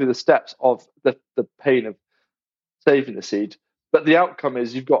you've gone through the steps of the pain of saving the seed, but the outcome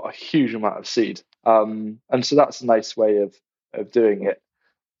is you've got a huge amount of seed, and so that's a nice way of doing it.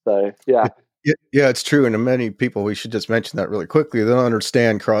 So yeah. Yeah, it's true. And to many people, we should just mention that really quickly. They don't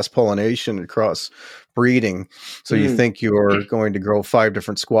understand cross pollination and cross breeding. So you think you're going to grow 5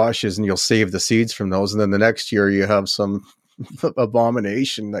 different squashes and you'll save the seeds from those, and then the next year you have some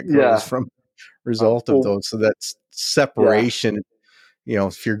abomination that grows from result of those. So that's separation. You know,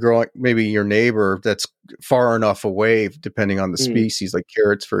 if you're growing, maybe your neighbor that's far enough away, depending on the species, like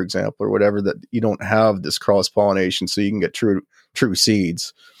carrots, for example, or whatever, that you don't have this cross pollination, so you can get true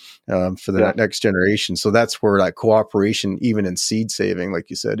seeds for the next generation. So that's where that cooperation, even in seed saving, like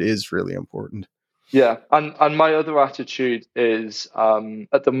you said, is really important. Yeah, and my other attitude is,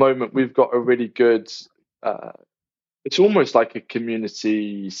 at the moment we've got a really good. It's almost like a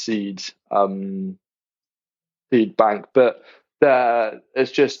community seed bank, but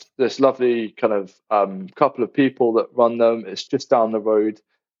it's just this lovely kind of couple of people that run them. It's just down the road,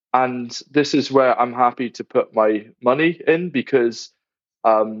 and this is where I'm happy to put my money in, because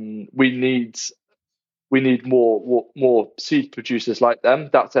we need more seed producers like them.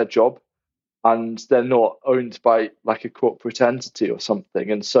 That's their job, and they're not owned by like a corporate entity or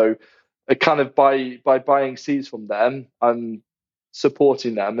something. And so, kind of by buying seeds from them, I'm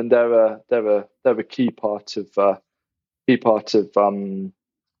supporting them, and they're a key part of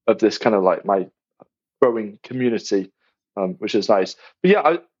this kind of like my growing community, which is nice. But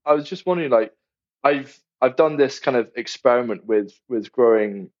yeah, I was just wondering, like, I've done this kind of experiment with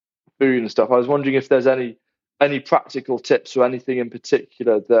growing food and stuff. I was wondering if there's any practical tips or anything in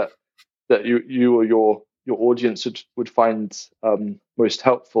particular that you or your audience would find most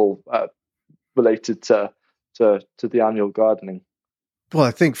helpful, related to the annual gardening. Well,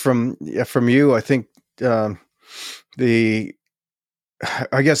 I think from you, I think I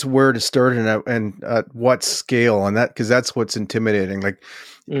guess where to start and at what scale on that, because that's what's intimidating. Like,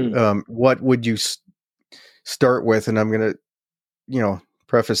 what would you start with? And I'm going to,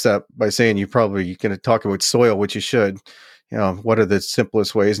 preface that by saying you're going to talk about soil, which you should. What are the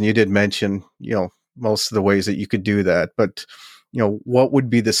simplest ways? And you did mention, most of the ways that you could do that. But, what would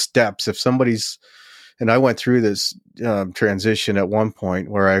be the steps if somebody's, and I went through this transition at one point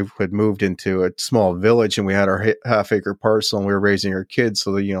where I had moved into a small village, and we had our half-acre parcel, and we were raising our kids,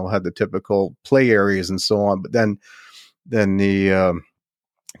 so they, had the typical play areas and so on. But then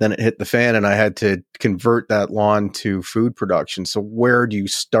it hit the fan, and I had to convert that lawn to food production. So where do you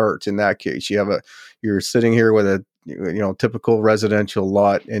start in that case? You're sitting here with a typical residential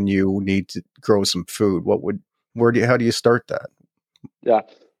lot, and you need to grow some food. How do you start that? Yeah.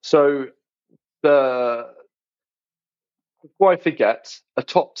 So before I forget, a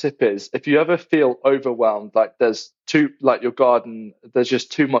top tip is, if you ever feel overwhelmed, like your garden, there's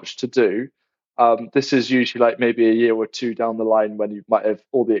just too much to do. This is usually like maybe a year or two down the line, when you might have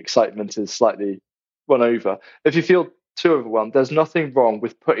all the excitement is slightly run over. If you feel too overwhelmed, there's nothing wrong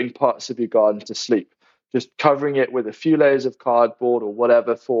with putting parts of your garden to sleep, just covering it with a few layers of cardboard or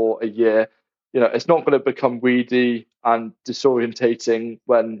whatever for a year. It's not going to become weedy and disorientating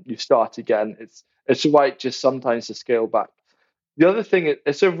when you start again. It's right just sometimes to scale back. The other thing,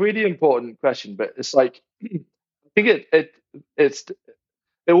 it's a really important question, but it's like, I think it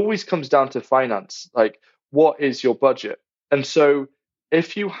always comes down to finance. Like, what is your budget? And so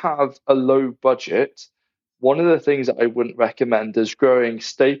if you have a low budget, one of the things that I wouldn't recommend is growing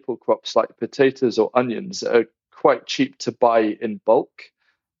staple crops like potatoes or onions that are quite cheap to buy in bulk.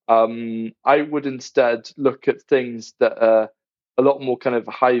 I would instead look at things that are a lot more kind of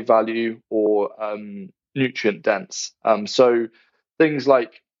high value or nutrient dense. So things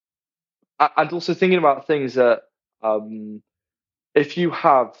like, and also thinking about things that, if you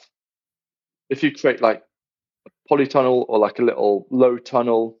create like a polytunnel or like a little low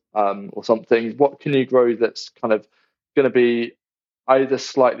tunnel, or something, what can you grow that's kind of going to be either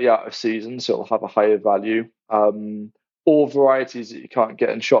slightly out of season, so it'll have a higher value, or varieties that you can't get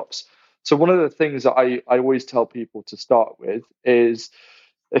in shops. So one of the things that I always tell people to start with is,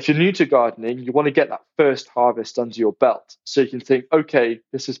 if you're new to gardening, you want to get that first harvest under your belt, so you can think, okay,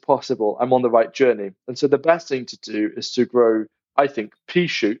 this is possible, I'm on the right journey. And so the best thing to do is to grow, I think, pea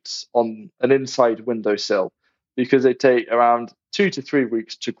shoots on an inside windowsill, because they take around 2 to 3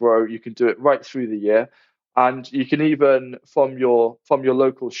 weeks to grow. You can do it right through the year. And you can even, from your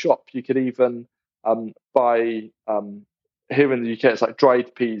local shop, you can even buy, here in the UK, it's like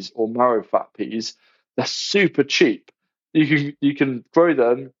dried peas or marrow fat peas. They're super cheap. You can grow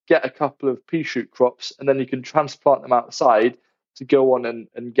them, get a couple of pea shoot crops, and then you can transplant them outside to go on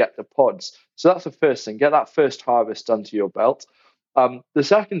and get the pods. So that's the first thing. Get that first harvest under your belt. The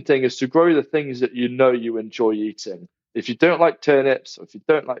second thing is to grow the things that you enjoy eating. If you don't like turnips or if you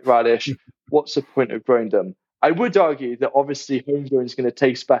don't like radish, what's the point of growing them? I would argue that obviously homegrown is going to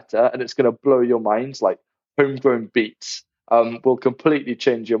taste better and it's going to blow your mind. Like homegrown beets will completely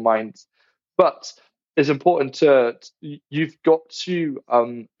change your mind. But it's important you've got to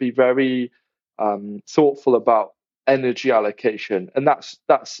be very thoughtful about energy allocation, and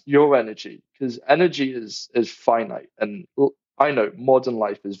that's your energy, because energy is finite. And I know modern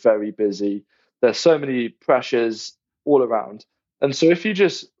life is very busy. There's so many pressures all around. And so if you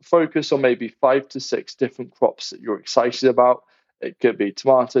just focus on maybe 5 to 6 different crops that you're excited about, it could be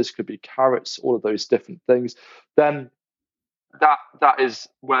tomatoes, could be carrots, all of those different things, then that is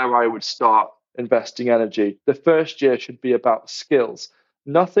where I would start investing energy. The first year should be about skills.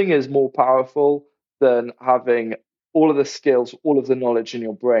 Nothing is more powerful than having all of the skills, all of the knowledge in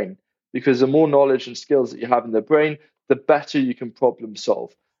your brain, because the more knowledge and skills that you have in the brain, the better you can problem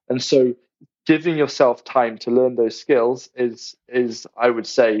solve. And so giving yourself time to learn those skills is I would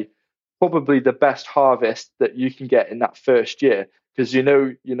say probably the best harvest that you can get in that first year, because you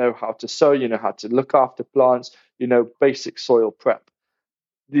know how to sow, you know how to look after plants, basic soil prep.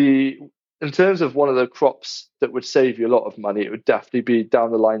 The In terms of one of the crops that would save you a lot of money, it would definitely be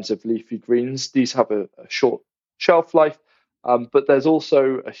down the lines of leafy greens. These have a short shelf life, but there's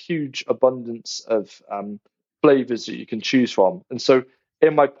also a huge abundance of flavors that you can choose from. And so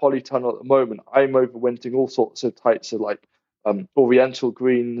in my polytunnel at the moment, I'm overwintering all sorts of types of like oriental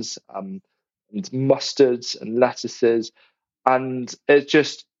greens, and mustards and lettuces, and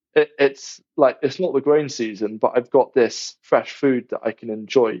it's like it's not the growing season, but I've got this fresh food that I can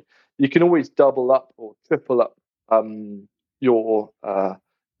enjoy. You can always double up or triple up um, your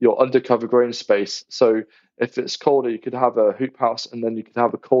undercover growing space. So if it's colder, you could have a hoop house, and then you could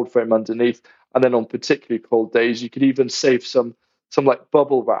have a cold frame underneath. And then on particularly cold days, you could even save some like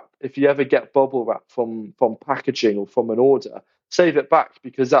bubble wrap. If you ever get bubble wrap from packaging or from an order, save it back,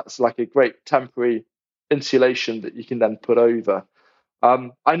 because that's like a great temporary insulation that you can then put over.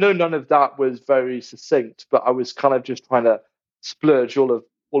 I know none of that was very succinct, but I was kind of just trying to splurge all of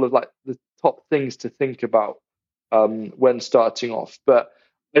like the top things to think about when starting off. But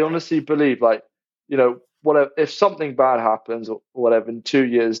I honestly believe, like, whatever, if something bad happens or whatever in 2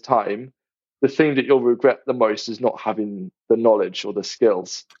 years' time, the thing that you'll regret the most is not having the knowledge or the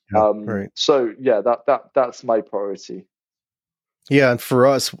skills. Yeah, right. So yeah, that's my priority. Yeah, and for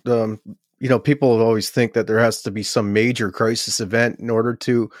us, people always think that there has to be some major crisis event in order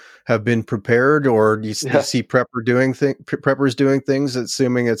to have been prepared, or you Yeah, see preppers doing things,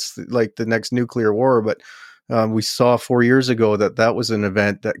 assuming it's like the next nuclear war. But we saw 4 years ago that was an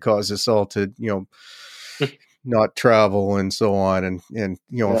event that caused us all to, not travel and so on. And if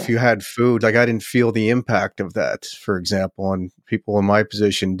yeah, you had food, like I didn't feel the impact of that, for example, and people in my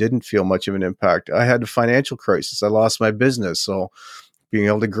position didn't feel much of an impact. I had a financial crisis. I lost my business. So being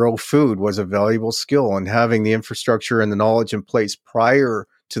able to grow food was a valuable skill, and having the infrastructure and the knowledge in place prior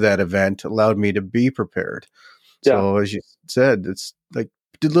to that event allowed me to be prepared. yeah, So as you said, it's like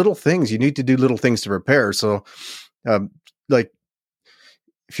do little things. You need to do little things to prepare. So like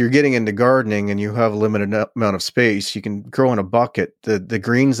if you're getting into gardening and you have a limited amount of space, you can grow in a bucket. The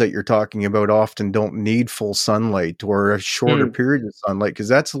greens that you're talking about often don't need full sunlight or a shorter mm, period of sunlight, because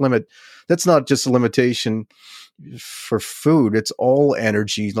that's a limit. That's not just a limitation for food. It's all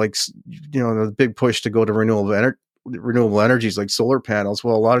energy. Like, the big push to go to renewable energies like solar panels.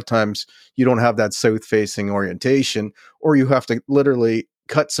 Well, a lot of times you don't have that south facing orientation, or you have to literally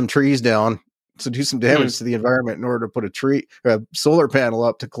cut some trees down to do some damage mm. to the environment in order to put a solar panel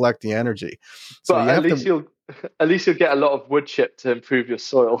up to collect the energy. So But you have to, at least you'll get a lot of wood chip to improve your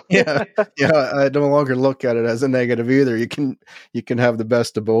soil. yeah, yeah. I no longer look at it as a negative either. You can have the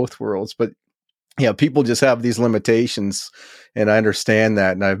best of both worlds, but yeah, people just have these limitations, and I understand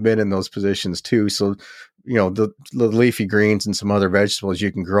that, and I've been in those positions too. So, the leafy greens and some other vegetables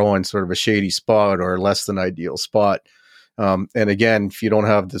you can grow in sort of a shady spot or a less than ideal spot. And again, if you don't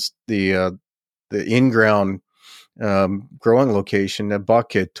have the in-ground growing location, a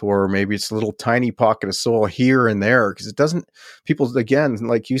bucket, or maybe it's a little tiny pocket of soil here and there, because it doesn't, people, again,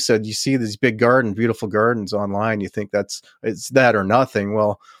 like you said, you see these big beautiful gardens online, you think it's that or nothing.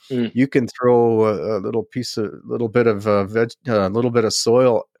 Well, Mm. you can throw a little bit of a little bit of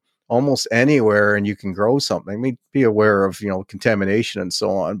soil almost anywhere, and you can grow something. I mean, be aware of contamination and so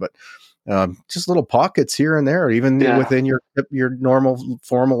on, but just little pockets here and there, even Yeah, within your normal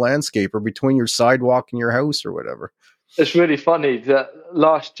formal landscape, or between your sidewalk and your house or whatever. it's really funny that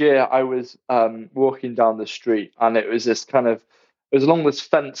last year I was walking down the street, and it was it was along this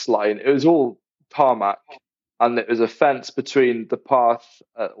fence line. It was all tarmac, and it was a fence between the path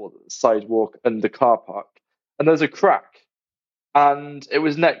or the sidewalk and the car park. and there's a crack, and it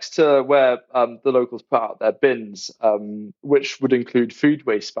was next to where the locals put out their bins, which would include food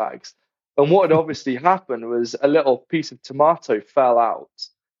waste bags. And what had obviously happened was a little piece of tomato fell out,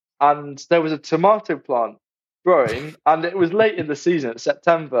 and there was a tomato plant growing, and it was late in the season, it's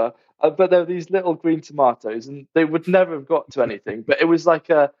September, but there were these little green tomatoes, and they would never have got to anything. But it was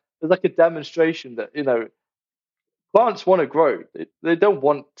like a demonstration that plants want to grow; they don't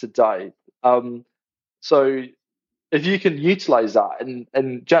want to die. So if you can utilize that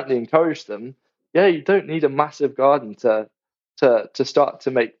and gently encourage them, yeah, you don't need a massive garden to start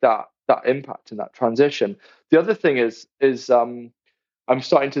to make that impact and that transition. The other thing is I'm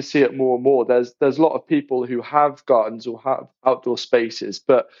starting to see it more and more. There's a lot of people who have gardens or have outdoor spaces,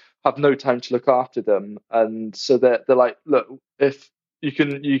 but have no time to look after them, and so they're like, look, if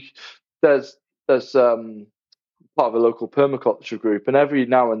you there's part of a local permaculture group, and every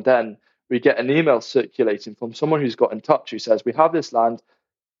now and then we get an email circulating from someone who's got in touch who says, we have this land,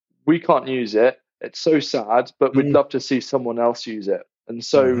 we can't use it, it's so sad, but we'd love to see someone else use it. And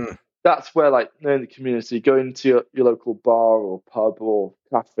so that's where, like, knowing the community, going to your local bar or pub or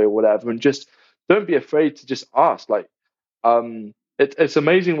cafe or whatever, and just don't be afraid to just ask. Like, it's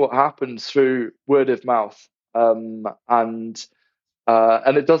amazing what happens through word of mouth, and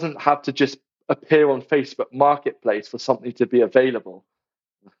it doesn't have to just appear on Facebook Marketplace for something to be available.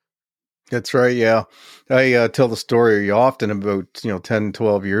 That's right. Yeah. I tell the story often about, 10,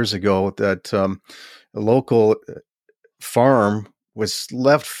 12 years ago that a local farm was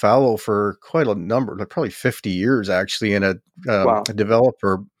left fallow for quite a number, like probably 50 years actually. And Wow.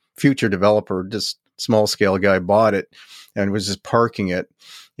 a future developer, just small scale guy bought it and was just parking it.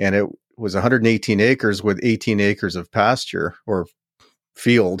 And it was 118 acres with 18 acres of pasture or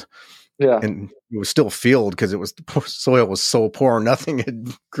field. Yeah. And it was still field because the soil was so poor. Nothing had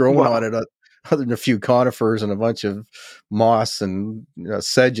grown on it other than a few conifers and a bunch of moss and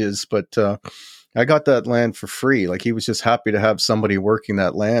sedges. But I got that land for free. Like, he was just happy to have somebody working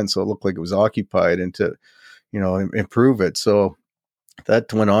that land, so it looked like it was occupied, and to improve it. So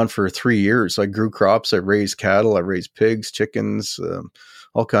that went on for 3 years. I grew crops. I raised cattle. I raised pigs, chickens,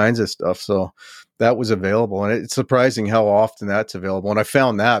 all kinds of stuff. So that was available. And it's surprising how often that's available. And I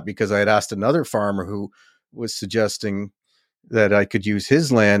found that because I had asked another farmer who was suggesting that I could use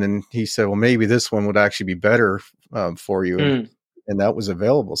his land. And he said, well, maybe this one would actually be better for you. And that was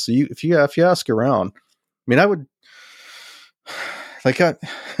available. So if you ask around, I mean, I would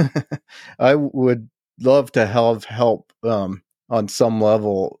I would love to have help on some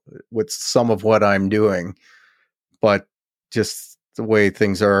level with some of what I'm doing, but just the way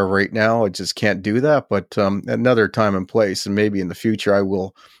things are right now, I just can't do that. But another time and place, and maybe in the future, I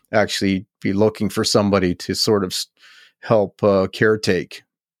will actually be looking for somebody to sort of help caretake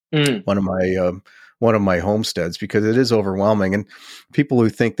one of my homesteads, because it is overwhelming. And people who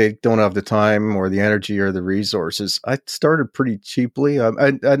think they don't have the time or the energy or the resources, I started pretty cheaply.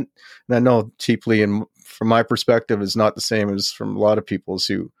 And I know cheaply, and from my perspective, is not the same as from a lot of people's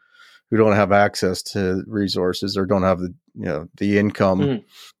who don't have access to resources or don't have the income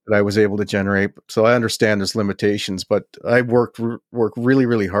that I was able to generate. So I understand there's limitations, but I work really,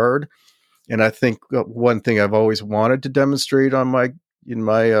 really hard. And I think one thing I've always wanted to demonstrate in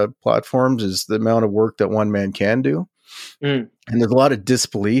my platforms is the amount of work that one man can do. And there's a lot of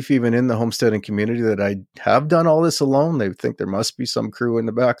disbelief even in the homesteading community that I have done all this alone. They think there must be some crew in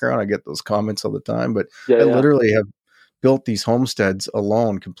the background. I get those comments all the time, but I literally have built these homesteads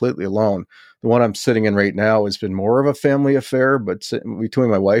alone, completely alone. The one I'm sitting in right now has been more of a family affair, but between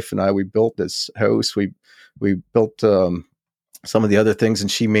my wife and I, we built this house. We built some of the other things,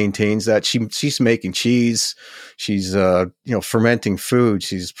 and she maintains that. She's making cheese. She's fermenting food.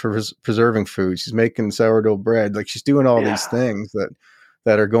 She's preserving food. She's making sourdough bread. Like, she's doing all these things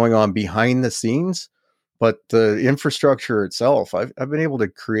that are going on behind the scenes. But the infrastructure itself, I've been able to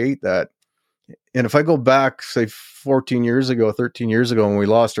create that. And if I go back, say 13 years ago, when we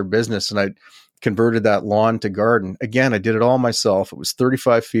lost our business and I converted that lawn to garden, again, I did it all myself. It was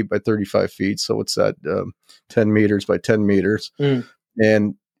 35 feet by 35 feet. So it's that 10 meters by 10 meters.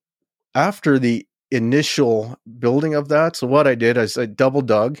 And after the initial building of that, so what I did is I double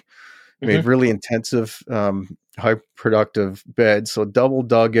dug, made really intensive, high productive beds. So double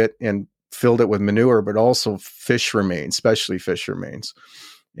dug it and filled it with manure, but also fish remains, especially fish remains.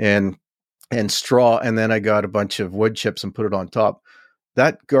 And straw, and then I got a bunch of wood chips and put it on top.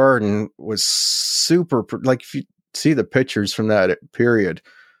 That garden was super, like, if you see the pictures from that period,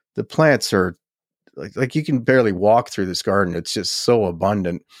 the plants are like you can barely walk through this garden. It's just so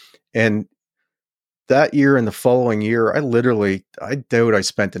abundant. And that year and the following year, I doubt I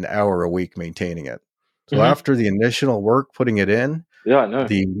spent an hour a week maintaining it. So after the initial work, putting it in, Yeah, I know.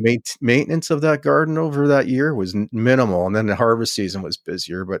 the maintenance of that garden over that year was minimal. And then the harvest season was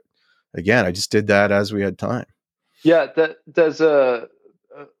busier. But again, I just did that as we had time. Yeah, there's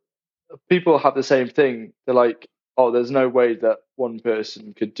people have the same thing. They're like, oh, there's no way that one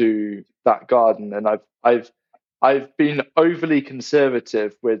person could do that garden. And I've been overly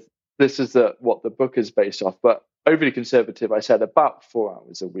conservative with this is what the book is based off, but overly conservative. I said about 4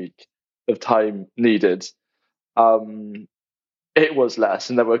 hours a week of time needed. It was less,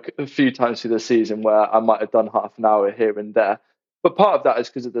 and there were a few times through the season where I might have done half an hour here and there. But part of that is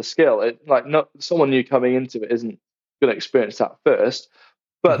because of the skill. It like not someone new coming into it isn't going to experience that first.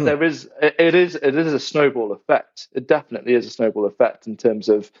 But Mm-hmm. it is a snowball effect. It definitely is a snowball effect in terms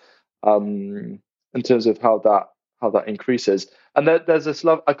of how that increases. And there's this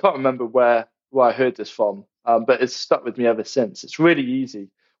love. I can't remember where I heard this from, but it's stuck with me ever since. It's really easy.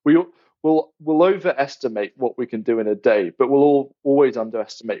 We we'll overestimate what we can do in a day, but we'll always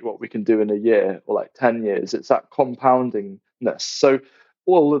underestimate what we can do in a year or like 10 years. It's that compoundingness. So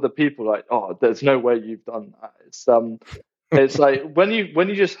all of the people are like, oh, there's no way you've done that. It's like when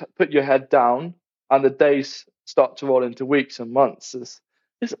you just put your head down and the days start to roll into weeks and months.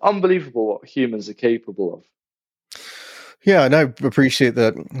 It's unbelievable what humans are capable of. Yeah, and I appreciate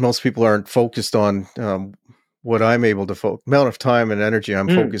that most people aren't focused on what I'm able to amount of time and energy I'm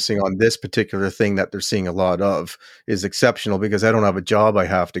focusing on this particular thing that they're seeing a lot of is exceptional because I don't have a job I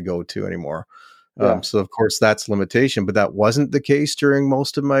have to go to anymore. Yeah. So of course that's limitation, but that wasn't the case during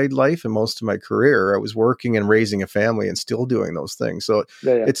most of my life and most of my career. I was working and raising a family and still doing those things. So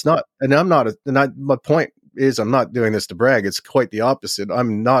Yeah. it's not, and I'm not, my point is I'm not doing this to brag. It's quite the opposite.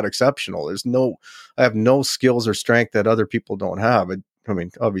 I'm not exceptional. I have no skills or strength that other people don't have. I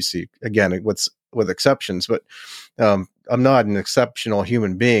mean, obviously, again, with exceptions, but I'm not an exceptional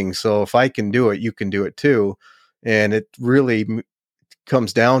human being. So if I can do it, you can do it too. And it really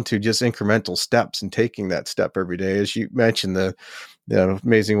comes down to just incremental steps and taking that step every day. As you mentioned,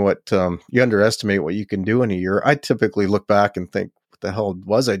 amazing what you underestimate what you can do in a year. I typically look back and think, what the hell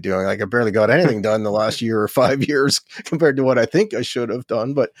was I doing? Like I barely got anything done the last year or 5 years compared to what I think I should have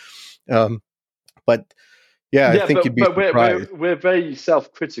done. But yeah, I Yeah, think you'd be but surprised. we're very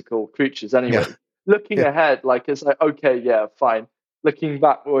self-critical creatures anyway. Yeah. Looking Yeah. ahead, like it's like okay, yeah, fine. Looking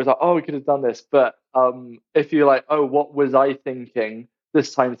back, we're like, oh, we could have done this. But if you're like, oh, what was I thinking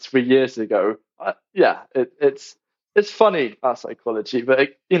this time 3 years ago? Yeah, it's funny our psychology, but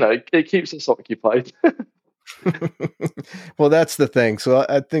it keeps us occupied. Well, that's the thing. So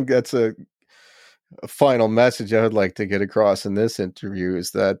I think that's a final message I would like to get across in this interview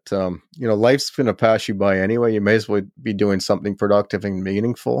is that, life's going to pass you by anyway. You may as well be doing something productive and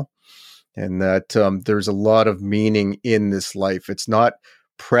meaningful. And that there's a lot of meaning in this life. It's not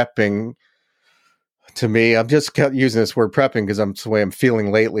prepping to me. I'm just using this word prepping because I'm the way I'm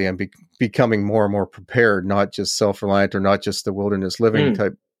feeling lately. I'm becoming more and more prepared, not just self-reliant or not just the wilderness living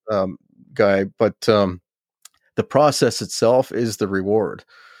type guy, but the process itself is the reward.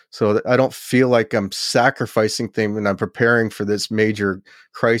 So I don't feel like I'm sacrificing things when I'm preparing for this major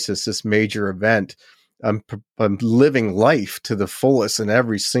crisis, this major event. I'm living life to the fullest in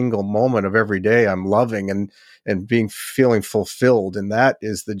every single moment of every day. I'm loving and feeling fulfilled. And that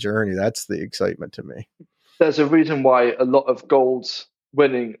is the journey. That's the excitement to me. There's a reason why a lot of gold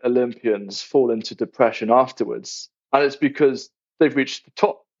winning Olympians fall into depression afterwards. And it's because they've reached the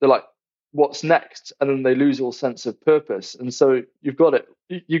top. They're like, what's next? And then they lose all sense of purpose. And so you've got it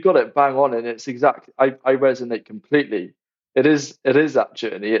bang on. And it's exactly, I resonate completely. It is that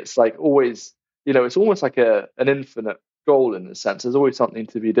journey. It's like always, it's almost like an infinite goal in a sense. There's always something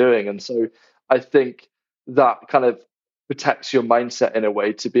to be doing. And so I think that kind of protects your mindset in a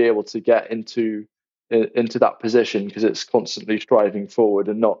way to be able to get into that position because it's constantly striving forward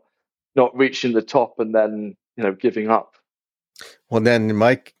and not reaching the top and then giving up. Well, then in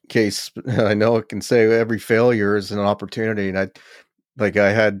my case, I know I can say every failure is an opportunity. And I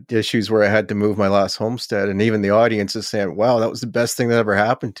had issues where I had to move my last homestead, and even the audience is saying, wow, that was the best thing that ever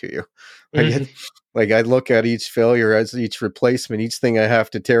happened to you. I look at each failure as each replacement, each thing I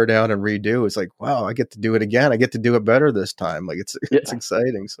have to tear down and redo. It's like, wow, I get to do it again. I get to do it better this time. Like it's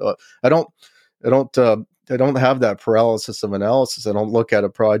exciting. So I don't have that paralysis of analysis. I don't look at a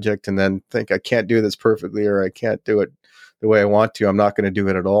project and then think I can't do this perfectly or I can't do it the way I want to. I'm not going to do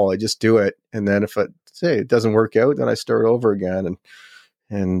it at all. I just do it. And then if it doesn't work out, then I start over again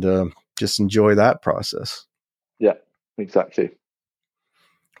and just enjoy that process. Yeah, exactly.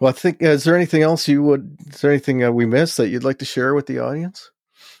 Well, I think, is there anything we missed that you'd like to share with the audience?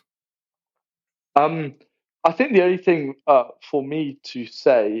 I think the only thing for me to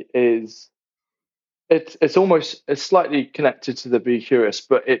say is it's slightly connected to the be curious,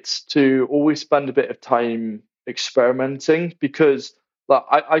 but it's to always spend a bit of time experimenting, because like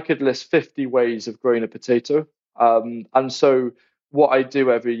I could list 50 ways of growing a potato. And so what I do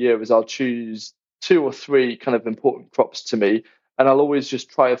every year is I'll choose two or three kind of important crops to me, and I'll always just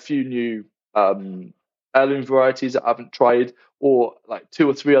try a few new um, heirloom varieties that I haven't tried, or like two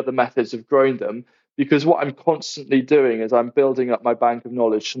or three other methods of growing them. Because what I'm constantly doing is I'm building up my bank of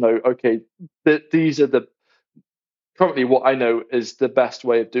knowledge to know, okay, these are the currently what I know is the best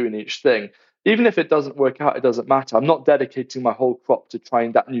way of doing each thing. Even if it doesn't work out, it doesn't matter. I'm not dedicating my whole crop to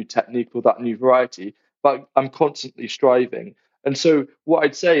trying that new technique or that new variety, but I'm constantly striving. And so, what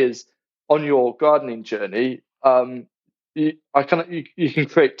I'd say is, on your gardening journey, you can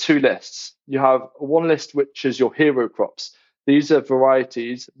create two lists. You have one list which is your hero crops. These are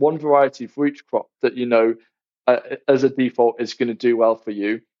varieties, one variety for each crop that you know as a default is going to do well for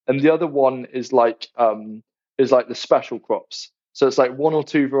you, and the other one is like the special crops. So it's like one or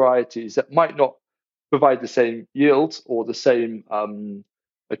two varieties that might not provide the same yield or the same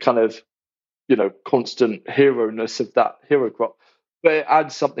a kind of constant hero-ness of that hero crop, but it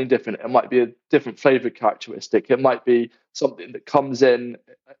adds something different. It might be a different flavor characteristic. It might be something that comes in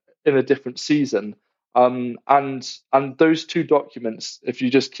a different season. And those two documents, if you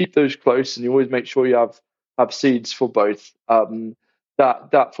just keep those close and you always make sure you have seeds for both,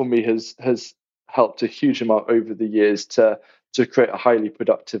 that for me has helped a huge amount over the years to create a highly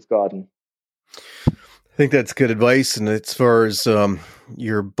productive garden. I think that's good advice. And as far as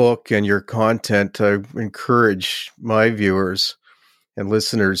your book and your content, I encourage my viewers and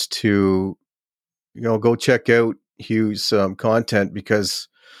listeners to, go check out Hugh's content, because,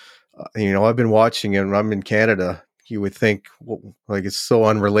 I've been watching it and I'm in Canada. You would think like it's so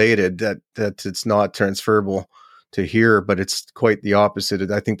unrelated that it's not transferable to here, but it's quite the opposite.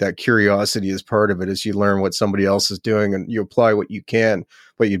 I think that curiosity is part of it, as you learn what somebody else is doing and you apply what you can,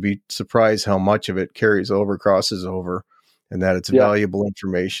 but you'd be surprised how much of it carries over, crosses over, and that it's valuable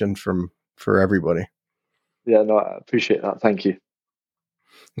information for everybody. Yeah, no, I appreciate that. Thank you.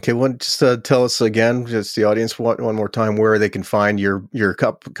 Okay, well, just tell us again, just the audience, one more time, where they can find your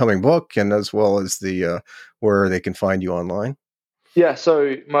upcoming book, and as well as the where they can find you online. Yeah,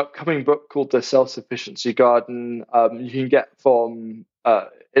 so my upcoming book called The Self-Sufficiency Garden, you can get from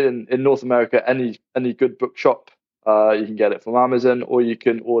in North America any good bookshop. You can get it from Amazon, or you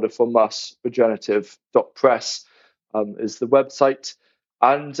can order from us. Regenerative.press is the website.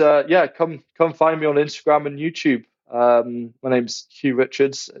 And come find me on Instagram and YouTube. My name's Hugh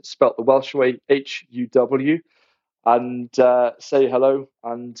Richards. It's spelt the Welsh way, HUW. And say hello,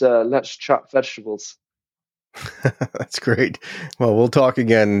 and let's chat vegetables. That's great. Well, we'll talk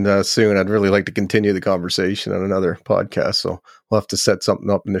again soon. I'd really like to continue the conversation on another podcast, so we'll have to set something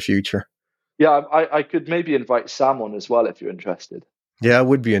up in the future. Yeah, I could maybe invite Sam on as well if you're interested. Yeah, I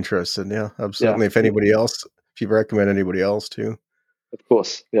would be interested. Yeah, absolutely. Yeah. If anybody else, if you recommend anybody else too. Of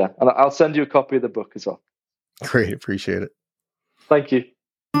course. Yeah. And I'll send you a copy of the book as well. Great. Appreciate it. Thank you.